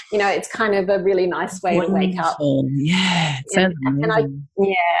it's kind of a really nice way to wake up. Yeah, it sounds amazing.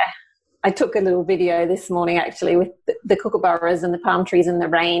 I took a little video this morning actually with the kookaburras and the palm trees in the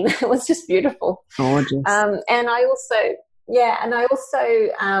rain. It was just beautiful, gorgeous. And I also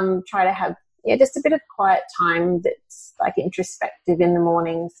try to have just a bit of quiet time that's like introspective in the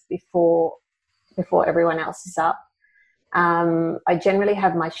mornings before everyone else is up. I generally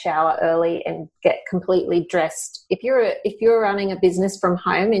have my shower early and get completely dressed. If you're running a business from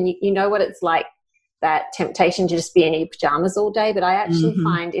home, and you know what it's like, that temptation to just be in your pajamas all day, but I actually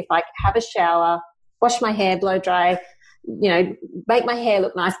find if I have a shower, wash my hair, blow dry, make my hair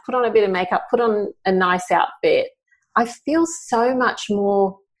look nice, put on a bit of makeup, put on a nice outfit, I feel so much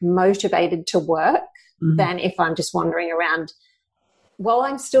more motivated to work than if I'm just wandering around. While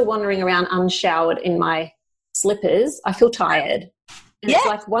I'm still wandering around unshowered in my slippers, I feel tired. And it's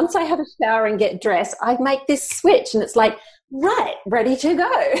like once I have a shower and get dressed, I make this switch, and it's like, right, ready to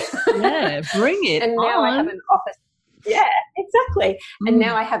go. Yeah, bring it And now I have an office. Yeah, exactly. And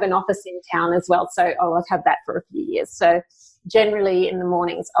now I have an office in town as well. So I've had that for a few years. So generally in the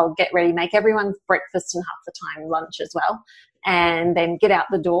mornings I'll get ready, make everyone's breakfast and half the time lunch as well, and then get out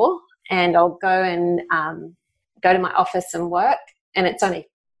the door, and I'll go and go to my office and work. And it's only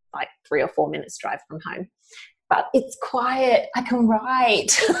like 3 or 4 minutes drive from home. But it's quiet. I can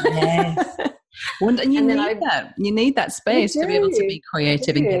write. Yes. And you need that space to be able to be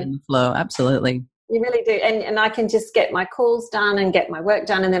creative and get in the flow. Absolutely. You really do. And I can just get my calls done and get my work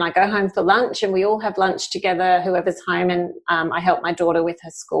done, and then I go home for lunch, and we all have lunch together, whoever's home, and I help my daughter with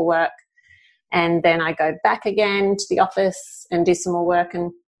her schoolwork. And then I go back again to the office and do some more work,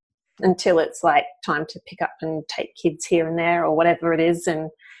 and until it's like time to pick up and take kids here and there or whatever it is. And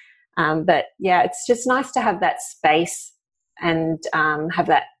but yeah, it's just nice to have that space and have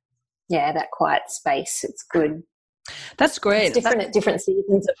that quiet space. It's good. That's great. It's different at different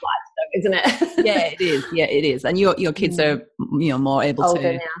seasons of life, though, isn't it? Yeah, it is. Yeah, it is. And your kids are more able older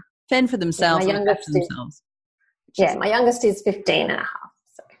to now. fend for themselves and look after themselves. My youngest is 15 and a half.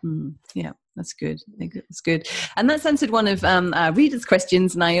 So. Yeah, that's good. That's good. And that's answered one of our readers'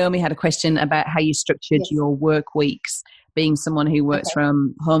 questions. Naomi had a question about how you structured your work weeks, being someone who works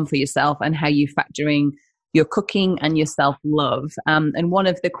from home for yourself, and how you factoring your cooking and your self-love. And one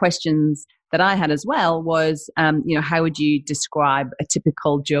of the questions that I had as well was, how would you describe a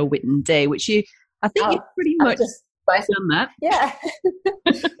typical Jo Whitton day? Which you've pretty much done that. Yeah,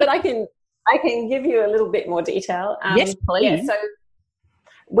 but I can give you a little bit more detail. Yes, please.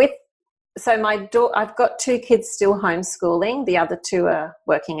 Yeah, so my daughter, I've got 2 kids still homeschooling. The other 2 are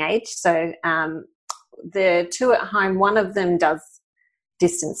working age. So the 2 at home, one of them does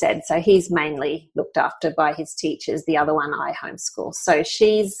distance ed, so he's mainly looked after by his teachers. The other one I homeschool. So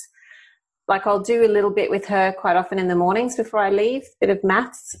she's like, I'll do a little bit with her quite often in the mornings before I leave, a bit of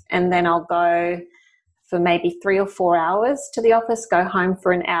maths, and then I'll go for maybe 3 or 4 hours to the office, go home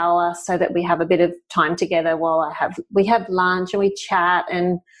for an hour, so that we have a bit of time together while we have lunch and we chat.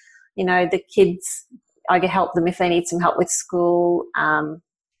 And the kids, I can help them if they need some help with school.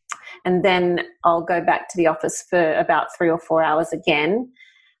 And then I'll go back to the office for about 3 or 4 hours again.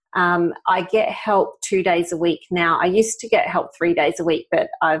 I get help 2 days a week now. I used to get help 3 days a week, but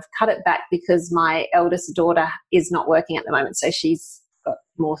I've cut it back because my eldest daughter is not working at the moment, so she's got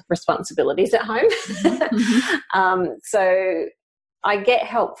more responsibilities at home. So I get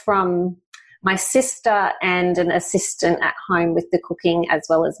help from my sister and an assistant at home with the cooking, as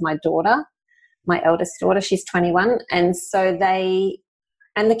well as my daughter. my eldest daughter, she's 21. And so the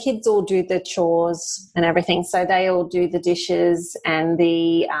kids all do the chores and everything. So they all do the dishes and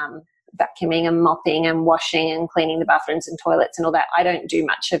the vacuuming and mopping and washing and cleaning the bathrooms and toilets and all that. I don't do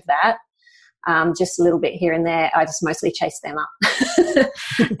much of that. Just a little bit here and there. I just mostly chase them up.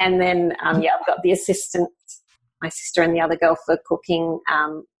 And then, I've got the assistant, my sister and the other girl, for cooking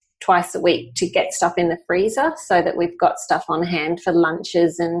twice a week to get stuff in the freezer so that we've got stuff on hand for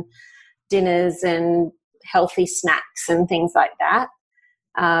lunches and dinners and healthy snacks and things like that.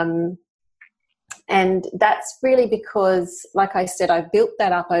 And that's really because, like I said, I built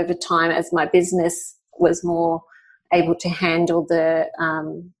that up over time as my business was more able to handle the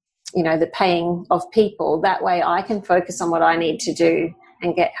paying of people. That way I can focus on what I need to do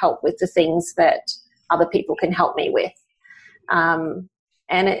and get help with the things that other people can help me with. And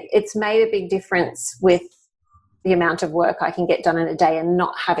it's made a big difference with the amount of work I can get done in a day and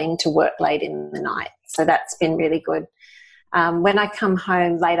not having to work late in the night. So that's been really good. When I come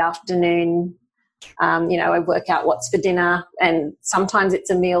home late afternoon, I work out what's for dinner, and sometimes it's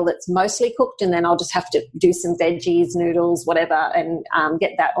a meal that's mostly cooked, and then I'll just have to do some veggies, noodles, whatever, and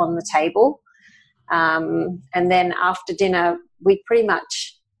get that on the table. And then after dinner, we pretty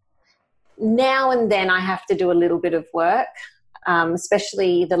much, now and then I have to do a little bit of work,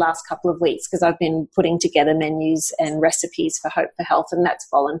 especially the last couple of weeks, because I've been putting together menus and recipes for Hope for Health, and that's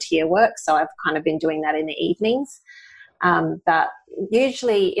volunteer work. So I've kind of been doing that in the evenings. But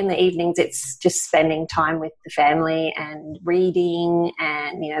usually in the evenings, it's just spending time with the family and reading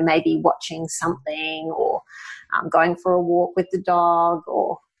and, maybe watching something, or going for a walk with the dog,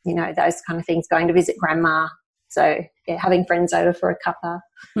 or, those kind of things, going to visit grandma. So having friends over for a cuppa.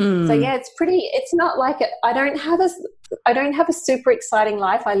 So it's not like I don't have a super exciting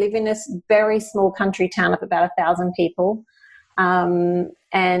life. I live in this very small country town of about 1,000 people. And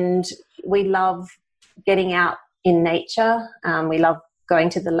we love getting out in nature. We love going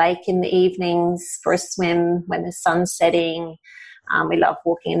to the lake in the evenings for a swim when the sun's setting. We love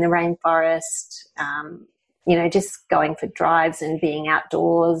walking in the rainforest, just going for drives and being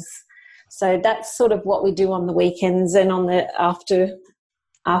outdoors. So that's sort of what we do on the weekends and on the after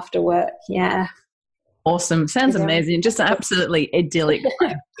work. Yeah. Awesome. Sounds amazing. Just absolutely idyllic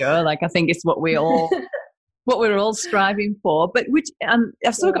life, Jo. Like, I think it's what we're all striving for. But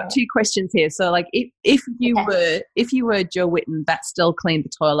I've still got two questions here. So, like, if you were Jo Whitton, that still cleaned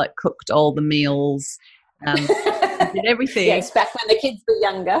the toilet, cooked all the meals, did everything. Yes, back when the kids were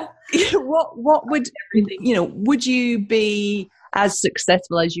younger. What would you be as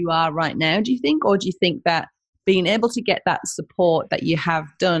successful as you are right now, do you think? Or do you think that being able to get that support that you have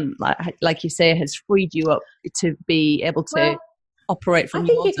done, like you say, has freed you up to be able to operate from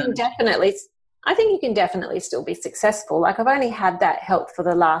your I think you can definitely still be successful. Like, I've only had that help for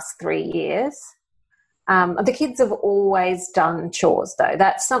the last 3 years. The kids have always done chores, though.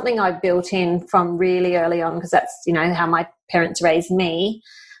 That's something I built in from really early on, because that's, how my parents raised me.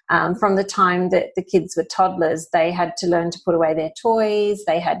 From the time that the kids were toddlers, they had to learn to put away their toys.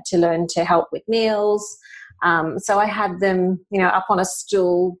 They had to learn to help with meals. So I had them, up on a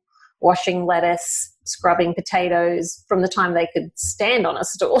stool, washing lettuce, scrubbing potatoes from the time they could stand on a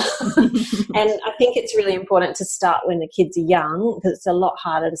stool. And I think it's really important to start when the kids are young, because it's a lot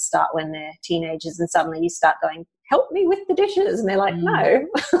harder to start when they're teenagers and suddenly you start going, help me with the dishes. And they're like, no.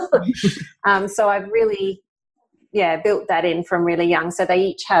 So I've really, built that in from really young. So they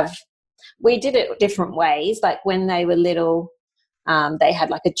each we did it different ways. Like, when they were little, they had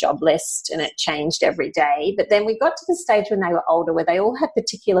like a job list and it changed every day. But then we got to the stage when they were older where they all had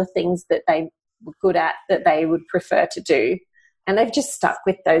particular things that they were good at that they would prefer to do. And they've just stuck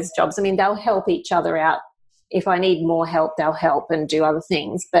with those jobs. I mean, they'll help each other out. If I need more help, they'll help and do other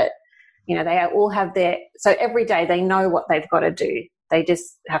things. But, they all have so every day they know what they've got to do. They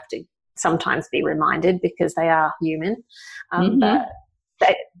just have to sometimes be reminded, because they are human. But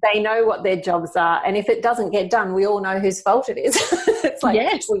they know what their jobs are, and if it doesn't get done, we all know whose fault it is. It's like,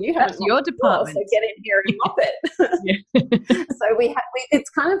 yes, well, you have your department, so get in here and mop it. So it's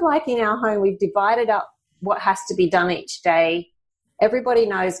kind of like in our home, we've divided up what has to be done each day. Everybody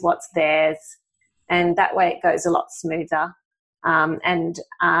knows what's theirs, and that way it goes a lot smoother. If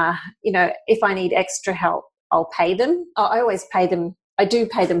I need extra help, I'll pay them. I always pay them. I do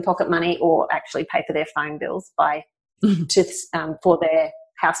pay them pocket money, or actually pay for their phone bills for their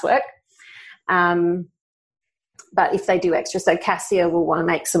housework. But if they do extra, so Cassia will want to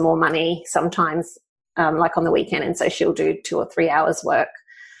make some more money sometimes, like on the weekend, and so she'll do 2 or 3 hours work,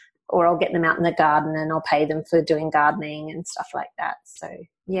 or I'll get them out in the garden and I'll pay them for doing gardening and stuff like that. So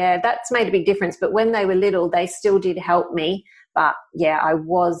that's made a big difference. But when they were little, they still did help me. But I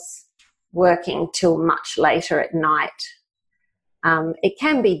was working till much later at night. It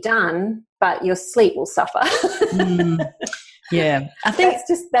can be done, but your sleep will suffer. Yeah, I think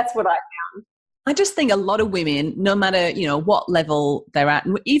that's what I just think a lot of women, no matter, what level they're at,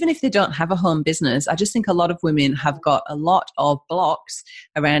 and even if they don't have a home business, I just think a lot of women have got a lot of blocks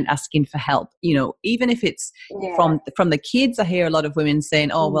around asking for help. Even if it's from the kids, I hear a lot of women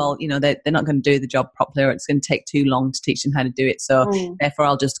saying, oh, well, they're not going to do the job properly, or it's going to take too long to teach them how to do it. So therefore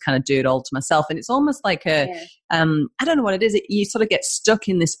I'll just kind of do it all to myself. And it's almost like I don't know what it is. You sort of get stuck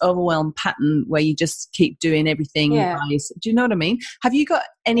in this overwhelmed pattern where you just keep doing everything. Yeah. Do you know what I mean? Have you got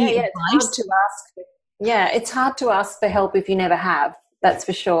any advice? It's hard to ask for help if you never have, that's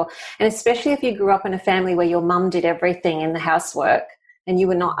for sure. And especially if you grew up in a family where your mum did everything in the housework and you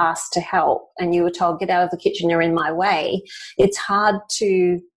were not asked to help and you were told, get out of the kitchen, you're in my way. It's hard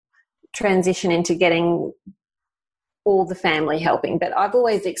to transition into getting all the family helping. But I've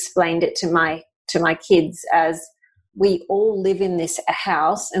always explained it to my kids as we all live in this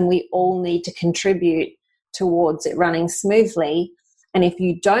house and we all need to contribute towards it running smoothly. And if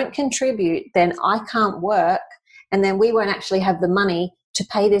you don't contribute, then I can't work, and then we won't actually have the money to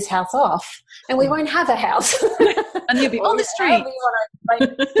pay this house off, and we won't have a house. And you'll be on the street.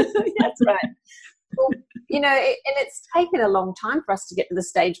 That's right. Well, and it's taken a long time for us to get to the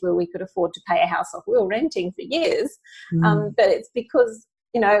stage where we could afford to pay a house off. We were renting for years, but it's because,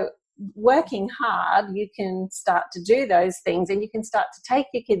 working hard, you can start to do those things, and you can start to take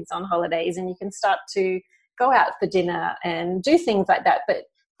your kids on holidays, and you can start to go out for dinner and do things like that. But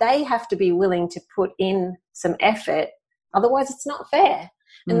they have to be willing to put in some effort. Otherwise, it's not fair.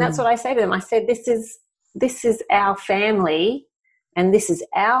 And that's what I say to them. I said, this is our family and this is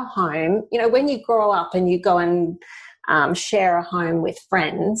our home. When you grow up and you go and share a home with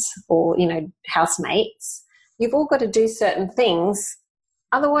friends or, housemates, you've all got to do certain things.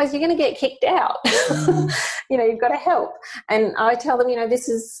 Otherwise, you're going to get kicked out. You've got to help. And I tell them, this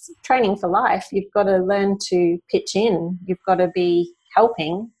is training for life. You've got to learn to pitch in. You've got to be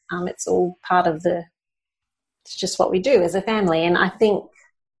helping. It's all part of it's just what we do as a family. And I think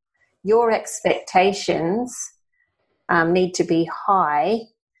your expectations need to be high,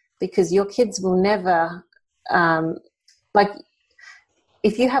 because your kids will never,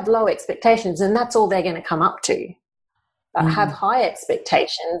 if you have low expectations, then that's all they're going to come up to. Have high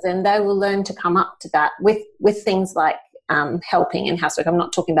expectations, and they will learn to come up to that with things like helping in housework. I'm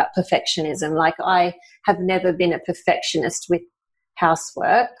not talking about perfectionism. Like, I have never been a perfectionist with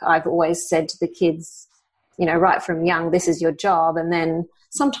housework. I've always said to the kids, right from young, this is your job, and then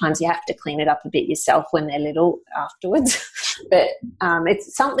sometimes you have to clean it up a bit yourself when they're little afterwards. But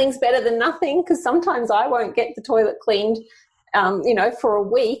something's better than nothing, because sometimes I won't get the toilet cleaned, for a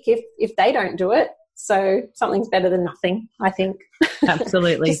week if they don't do it. So something's better than nothing, I think.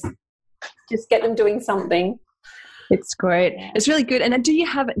 Absolutely. just get them doing something. It's great. Yeah. It's really good. And do you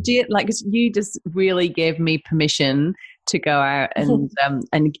you just really gave me permission to go out and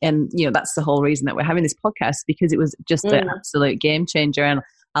that's the whole reason that we're having this podcast, because it was just an absolute game changer. And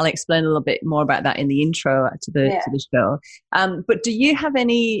I'll explain a little bit more about that in the intro to the show. But do you have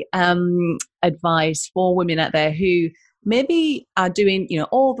any advice for women out there who maybe are doing,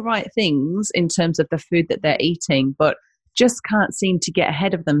 all the right things in terms of the food that they're eating, but just can't seem to get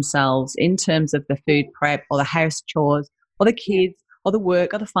ahead of themselves in terms of the food prep or the house chores or the kids or the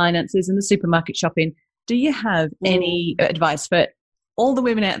work or the finances and the supermarket shopping? Do you have any advice for all the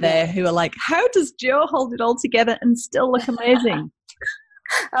women out there who are like, how does Jo hold it all together and still look amazing?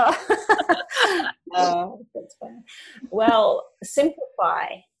 That's fine. Well, simplify.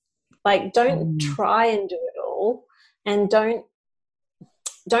 Don't try and do it all. And don't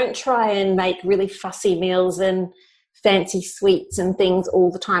try and make really fussy meals and fancy sweets and things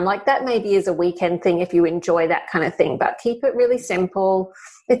all the time. That maybe is a weekend thing if you enjoy that kind of thing, but keep it really simple.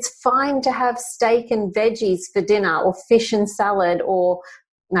 It's fine to have steak and veggies for dinner, or fish and salad, or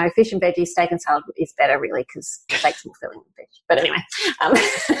no, fish and veggies, steak and salad is better really, because steak's more filling than fish. But anyway,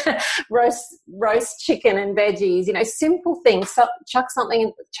 roast chicken and veggies, simple things. So chuck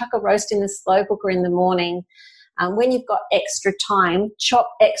a roast in the slow cooker in the morning. When you've got extra time,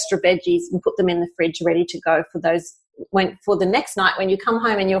 chop extra veggies and put them in the fridge ready to go for the next night when you come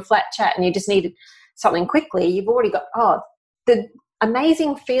home and you're flat chat and you just need something quickly. You've already got the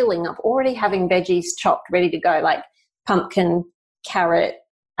amazing feeling of already having veggies chopped ready to go, like pumpkin, carrot,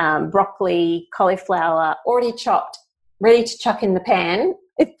 broccoli, cauliflower, already chopped, ready to chuck in the pan.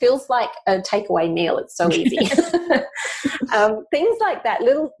 It feels like a takeaway meal. It's so easy. Things like that,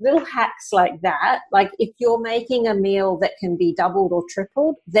 little hacks like that. Like, if you're making a meal that can be doubled or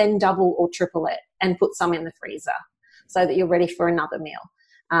tripled, then double or triple it and put some in the freezer so that you're ready for another meal.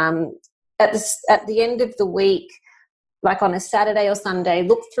 at the end of the week, like on a Saturday or Sunday,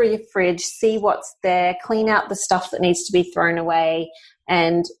 look through your fridge, see what's there, clean out the stuff that needs to be thrown away,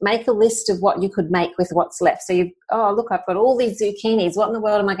 and make a list of what you could make with what's left. So look, I've got all these zucchinis. What in the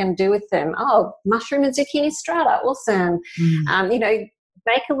world am I going to do with them? Oh, mushroom and zucchini strata. Awesome.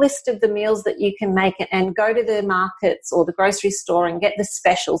 Make a list of the meals that you can make and go to the markets or the grocery store and get the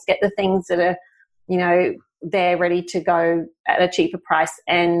specials, get the things that are, they're ready to go at a cheaper price,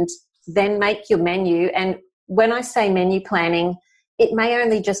 and then make your menu. And when I say menu planning, it may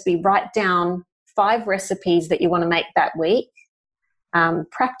only just be write down 5 recipes that you want to make that week,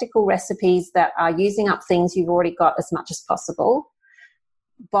 practical recipes that are using up things you've already got as much as possible.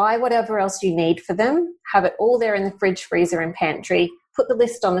 Buy whatever else you need for them, have it all there in the fridge, freezer and pantry, put the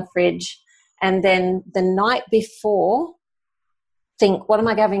list on the fridge, and then the night before, think, what am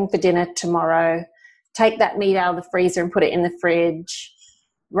I having for dinner tomorrow? Take that meat out of the freezer and put it in the fridge.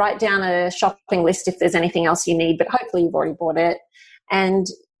 Write down a shopping list if there's anything else you need, but hopefully you've already bought it. And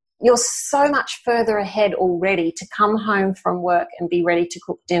you're so much further ahead already to come home from work and be ready to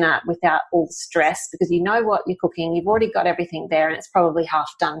cook dinner without all the stress, because you know what you're cooking. You've already got everything there, and it's probably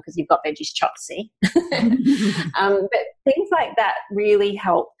half done because you've got veggies chopped, see? But things like that really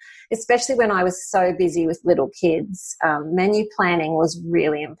help, especially when I was so busy with little kids. Menu planning was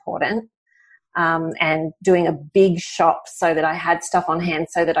really important. And doing a big shop so that I had stuff on hand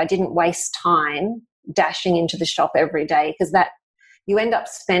so that I didn't waste time dashing into the shop every day, because that you end up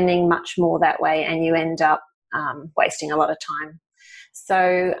spending much more that way and you end up wasting a lot of time.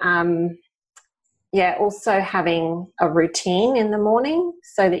 So, also having a routine in the morning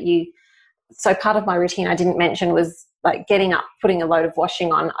so part of my routine I didn't mention was like getting up, putting a load of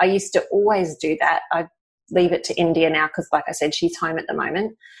washing on. I used to always do that. I leave it to India now because, like I said, she's home at the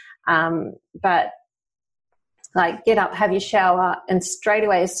moment. But like get up, have your shower, and straight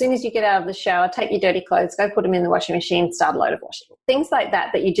away, as soon as you get out of the shower, take your dirty clothes, go put them in the washing machine, start a load of washing. Things like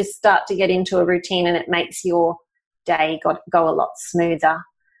that you just start to get into a routine, and it makes your day go a lot smoother.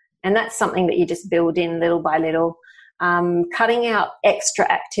 And that's something that you just build in little by little. Cutting out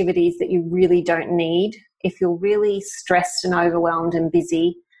extra activities that you really don't need. If you're really stressed and overwhelmed and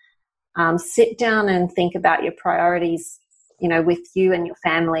busy, sit down and think about your priorities, with you and your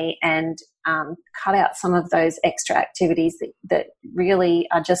family, and cut out some of those extra activities that really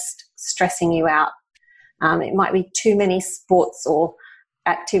are just stressing you out. It might be too many sports or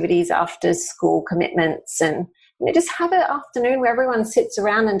activities after school commitments, and just have an afternoon where everyone sits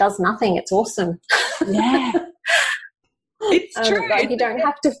around and does nothing. It's awesome. Yeah. It's true. You don't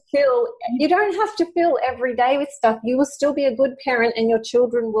have to fill every day with stuff. You will still be a good parent, and your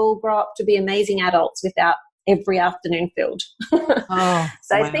children will grow up to be amazing adults without every afternoon filled.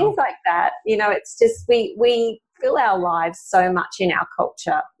 Things like that, it's just we fill our lives so much in our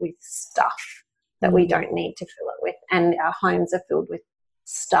culture with stuff that we don't need to fill it with, and our homes are filled with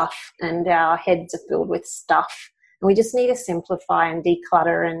stuff, and our heads are filled with stuff, and we just need to simplify and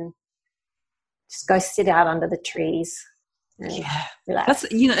declutter and just go sit out under the trees. Relax. That's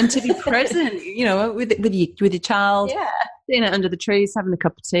and to be present, with your child, sitting out under the trees, having a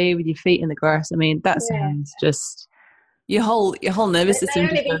cup of tea with your feet in the grass. I mean, that sounds just your whole nervous system.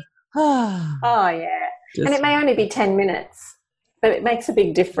 And it may only be 10 minutes, but it makes a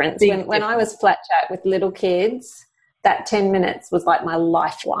big difference. When I was flat chat with little kids, that 10 minutes was like my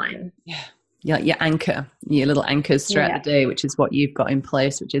lifeline. Yeah. Your anchor, your little anchors throughout the day, which is what you've got in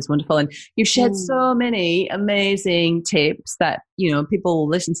place, which is wonderful. And you've shared so many amazing tips that, people will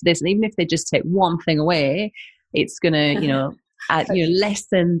listen to this, and even if they just take one thing away, it's going to,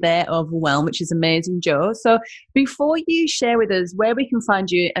 lessen their overwhelm, which is amazing, Jo. So before you share with us where we can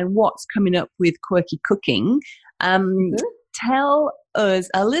find you and what's coming up with Quirky Cooking, tell us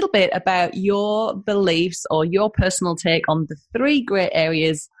a little bit about your beliefs or your personal take on the 3 great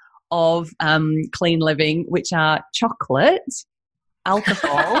areas of clean living, which are chocolate,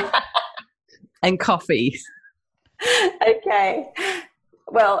 alcohol, and coffee. Okay.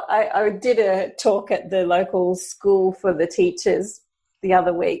 Well, I did a talk at the local school for the teachers the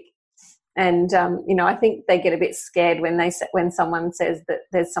other week, and I think they get a bit scared when someone says that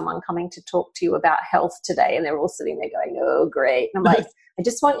there's someone coming to talk to you about health today, and they're all sitting there going, "Oh, great!" And I'm like, I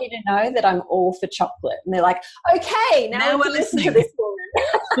just want you to know that I'm all for chocolate. And they're like, "Okay, now we're listening to this woman."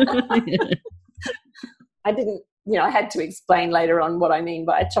 I didn't, I had to explain later on what I mean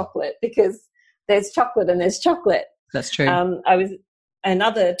by chocolate, because there's chocolate and there's chocolate. That's true.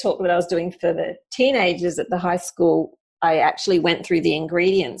 Another talk that I was doing for the teenagers at the high school, I actually went through the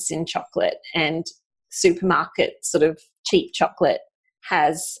ingredients in chocolate, and supermarket sort of cheap chocolate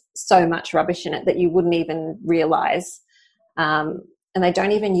has so much rubbish in it that you wouldn't even realize. and they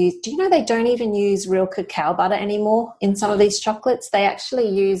don't even use, do you know they don't even use real cacao butter anymore in some of these chocolates? They actually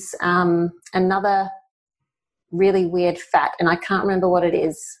use another really weird fat, and I can't remember what it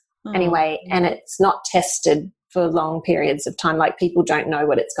is anyway, and it's not tested for long periods of time. Like, people don't know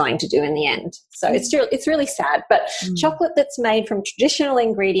what it's going to do in the end. So it's really sad. But chocolate that's made from traditional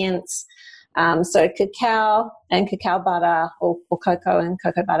ingredients, so cacao and cacao butter, or cocoa and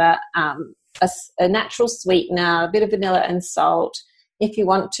cocoa butter, a natural sweetener, a bit of vanilla and salt. If you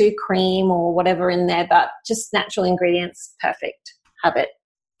want to, cream or whatever in there, but just natural ingredients, perfect. Have it.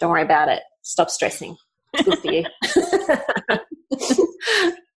 Don't worry about it. Stop stressing. It's good for you.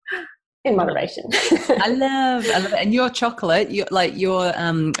 In moderation. I love it. And your chocolate, your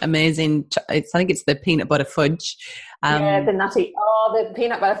amazing, I think it's the peanut butter fudge. The nutty, the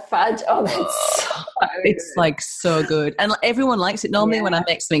peanut butter fudge. Oh, that's so it's like so good. And everyone likes it. Normally when I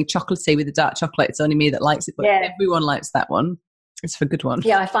make something chocolatey with the dark chocolate, it's only me that likes it, but everyone likes that one. It's a good one.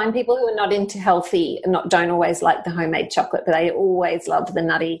 Yeah, I find people who are not into healthy don't always like the homemade chocolate, but they always love the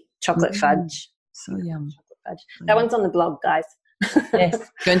nutty chocolate fudge. So yum. Chocolate fudge. That one's on the blog, guys. Yes,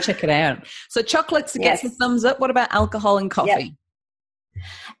 go and check it out. So chocolates gets a thumbs up. What about alcohol and coffee? Yep.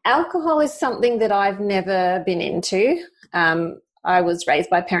 Alcohol is something that I've never been into. I was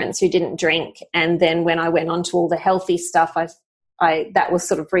raised by parents who didn't drink, and then when I went on to all the healthy stuff, I that was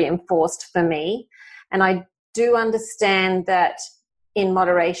sort of reinforced for me. And I do understand that in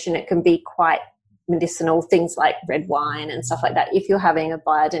moderation it can be quite medicinal, things like red wine and stuff like that. If you're having a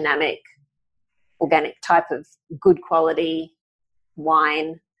biodynamic, organic type of good quality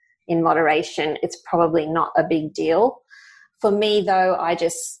wine in moderation, it's probably not a big deal. For me, though,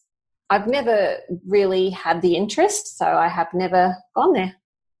 I've never really had the interest, so I have never gone there.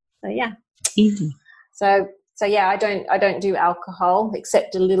 So yeah, easy. So yeah, I don't do alcohol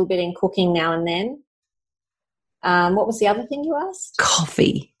except a little bit in cooking now and then. What was the other thing you asked?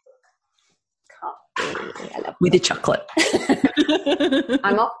 Coffee. I love with the chocolate.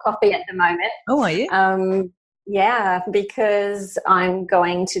 I'm off coffee at the moment. Oh, are you? Yeah, because I'm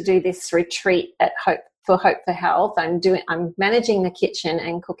going to do this retreat at Hope for Health. I'm managing the kitchen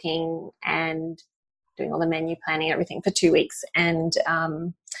and cooking and doing all the menu planning, everything, for 2 weeks. And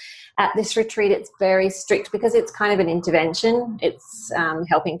at this retreat, it's very strict because it's kind of an intervention. It's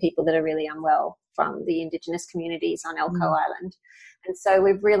helping people that are really unwell from the Indigenous communities on Elcho Island. And so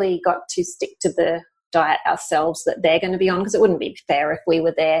we've really got to stick to the diet ourselves that they're going to be on, because it wouldn't be fair if we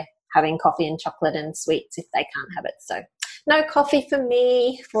were there having coffee and chocolate and sweets if they can't have it. So no coffee for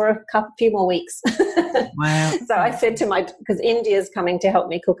me for a few more weeks. Wow. So I said to because India's coming to help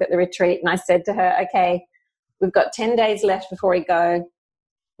me cook at the retreat, and I said to her, okay, we've got 10 days left before we go.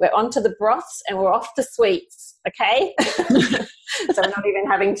 We're on to the broths and we're off to sweets, okay? So we're not even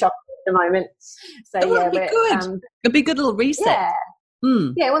having chocolate at the moment. So it'd be good. It'd be a good little reset. Yeah.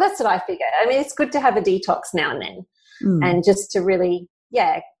 Yeah, well, that's what I figure. I mean, it's good to have a detox now and then, and just to really,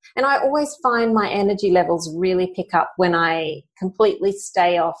 And I always find my energy levels really pick up when I completely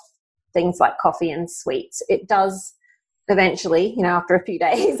stay off things like coffee and sweets. It does eventually, after a few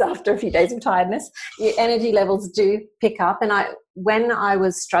days of tiredness, your energy levels do pick up. And when I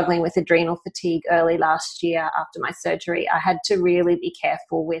was struggling with adrenal fatigue early last year after my surgery, I had to really be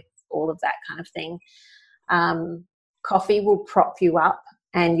careful with all of that kind of thing. Coffee will prop you up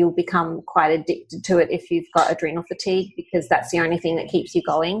and you'll become quite addicted to it if you've got adrenal fatigue, because that's the only thing that keeps you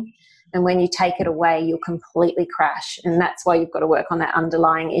going. And when you take it away, you'll completely crash. And that's why you've got to work on that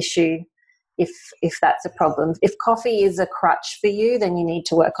underlying issue if that's a problem. If coffee is a crutch for you, then you need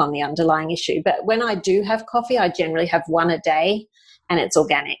to work on the underlying issue. But when I do have coffee, I generally have one a day and it's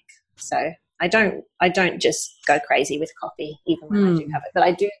organic. So I don't just go crazy with coffee even when I do have it. But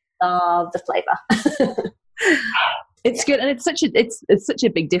I do love the flavour. It's good, and it's such a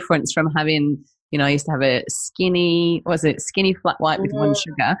big difference from having, I used to have a skinny flat white with one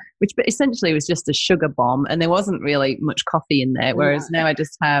sugar, which essentially was just a sugar bomb, and there wasn't really much coffee in there. Whereas now I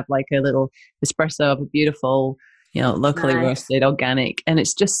just have like a little espresso of a beautiful, locally roasted organic, and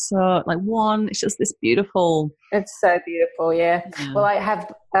it's just so it's just this beautiful. It's so beautiful, yeah. Well, I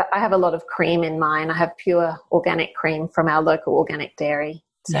have a lot of cream in mine. I have pure organic cream from our local organic dairy.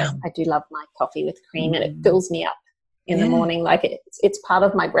 So I do love my coffee with cream, and it fills me up in the morning. Like it's part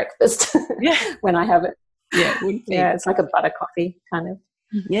of my breakfast when I have it. Yeah, it's like a butter coffee kind of.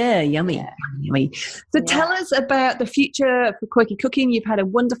 Yeah, yummy. Yummy. So tell us about the future for Quirky Cooking. You've had a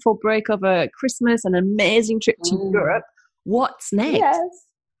wonderful break over Christmas, an amazing trip to Europe. What's next? Yes.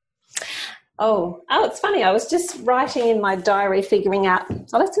 Oh, it's funny. I was just writing in my diary, figuring out,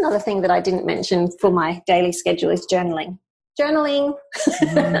 that's another thing that I didn't mention for my daily schedule is journaling.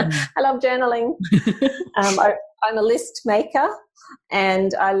 I love journaling. I'm a list maker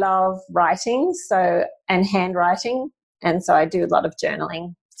and I love writing, and handwriting. And so I do a lot of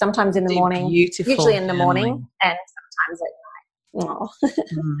journaling, sometimes in the morning, usually in the morning, and sometimes at night.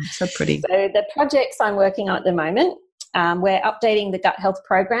 So pretty. So the projects I'm working on at the moment, we're updating the gut health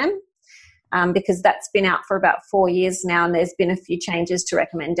program because that's been out for about 4 years now, and there's been a few changes to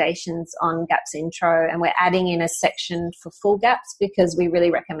recommendations on GAPS intro, and we're adding in a section for full GAPS because we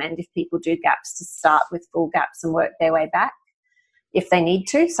really recommend if people do GAPS to start with full GAPS and work their way back if they need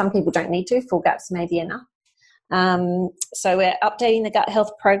to. Some people don't need to. Full GAPS may be enough. So we're updating the gut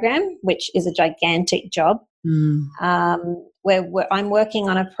health program, which is a gigantic job. I'm working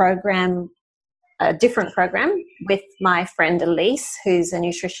on a different program with my friend Elise, who's a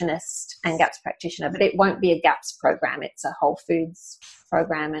nutritionist and GAPS practitioner, but it won't be a GAPS program. It's a whole foods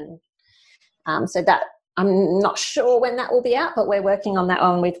program. And so that I'm not sure when that will be out, but we're working on that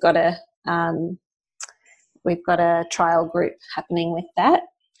one. We've got a trial group happening with that.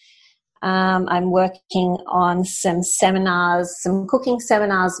 I'm working on some cooking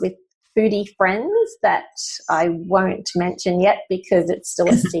seminars with foodie friends that I won't mention yet because it's still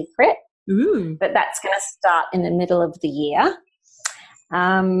a secret. Ooh. But that's going to start in the middle of the year.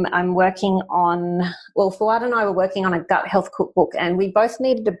 I'm working on, Fouad and I were working on a gut health cookbook, and we both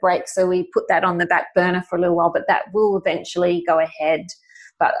needed a break, so we put that on the back burner for a little while, but that will eventually go ahead.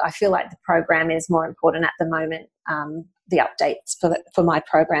 But I feel like the program is more important at the moment, the updates for my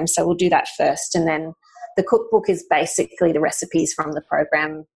program. So we'll do that first. And then the cookbook is basically the recipes from the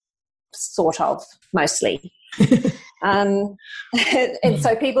program, sort of, mostly. And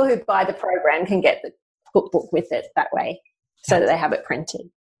so people who buy the program can get the cookbook with it that way so that they have it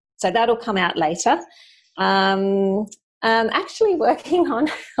printed. So that'll come out later. I'm actually working on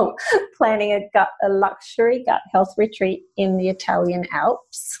planning a luxury gut health retreat in the Italian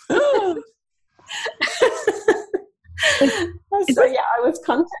Alps. I was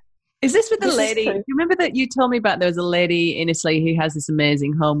contacted. Is this with the lady? Do you remember that you told me about there was a lady in Italy who has this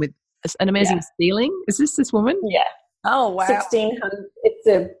amazing home with an amazing ceiling? Is this woman? Yeah. Oh, wow. 1600.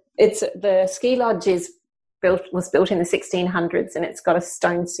 It's the ski lodge was built in the 1600s, and it's got a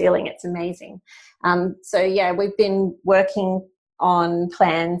stone ceiling. It's amazing. We've been working on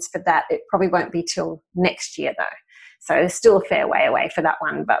plans for that. It probably won't be till next year though. So there's still a fair way away for that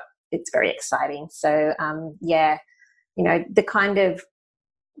one, but it's very exciting. So the kind of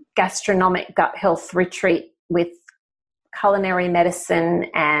gastronomic gut health retreat with culinary medicine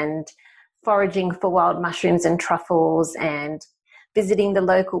and foraging for wild mushrooms and truffles and visiting the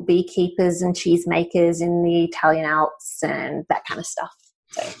local beekeepers and cheesemakers in the Italian Alps and that kind of stuff.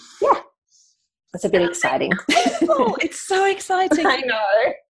 So, yeah, it's a bit exciting. Oh, it's so exciting. I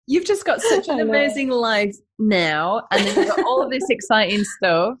know. You've just got such an amazing life now, and then you've got all of this exciting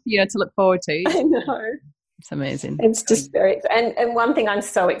stuff, to look forward to. I know. It's amazing. It's just very exciting. And one thing I'm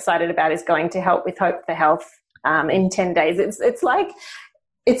so excited about is going to help with Hope for Health in 10 days.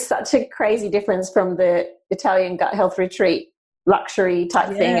 It's such a crazy difference from the Italian gut health retreat luxury type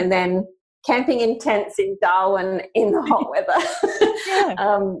thing, and then camping in tents in Darwin in the hot weather,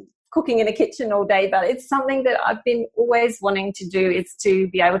 cooking in a kitchen all day. But it's something that I've been always wanting to do, is to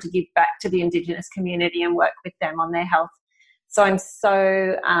be able to give back to the Indigenous community and work with them on their health. So I'm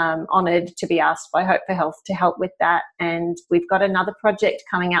so honoured to be asked by Hope for Health to help with that. And we've got another project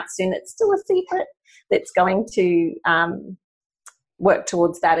coming out soon that's still a secret that's going to work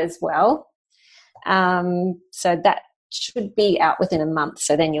towards that as well. So that should be out within a month.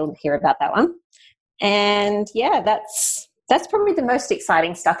 So then you'll hear about that one. And that's probably the most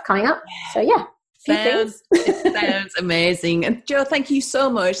exciting stuff coming up. So it sounds amazing. And Jo, thank you so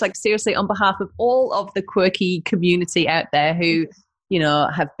much. Like, seriously, on behalf of all of the quirky community out there who,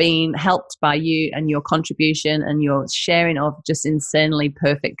 have been helped by you and your contribution and your sharing of just insanely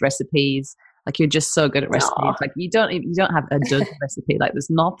perfect recipes. Like, you're just so good at recipes. Like, you don't have a dud recipe. Like, there's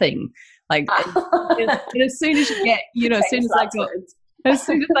nothing. Like, as soon as you get, as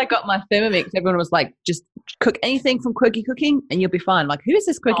soon as I got my Thermomix, everyone was like, just cook anything from Quirky Cooking and you'll be fine. Like, who is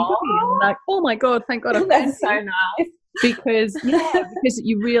this Quirky Cooking? And I'm like, oh my God, thank God. That's so nice. Because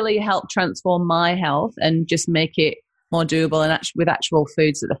you really help transform my health and just make it more doable and with actual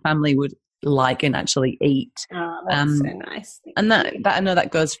foods that the family would like and actually eat. Oh, that's so nice. And that I know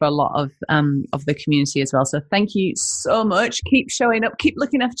that goes for a lot of the community as well. So thank you so much. Keep showing up, keep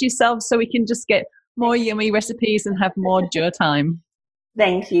looking after yourselves so we can just get more yummy recipes and have more Jo time.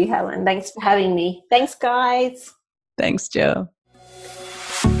 Thank you, Helen. Thanks for having me. Thanks, guys. Thanks, Jo.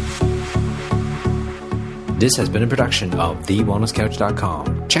 This has been a production of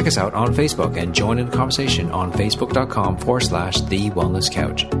TheWellnessCouch.com. Check us out on Facebook and join in the conversation on Facebook.com/The Wellness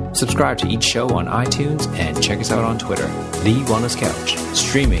Couch. Subscribe to each show on iTunes and check us out on Twitter. The Wellness Couch,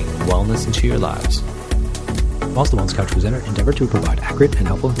 streaming wellness into your lives. Whilst the Wellness Couch presenter endeavored to provide accurate and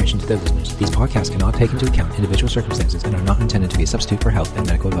helpful information to their listeners, these podcasts cannot take into account individual circumstances and are not intended to be a substitute for health and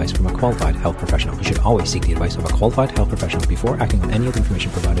medical advice from a qualified health professional. You should always seek the advice of a qualified health professional before acting on any of the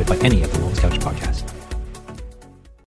information provided by any of the Wellness Couch podcasts.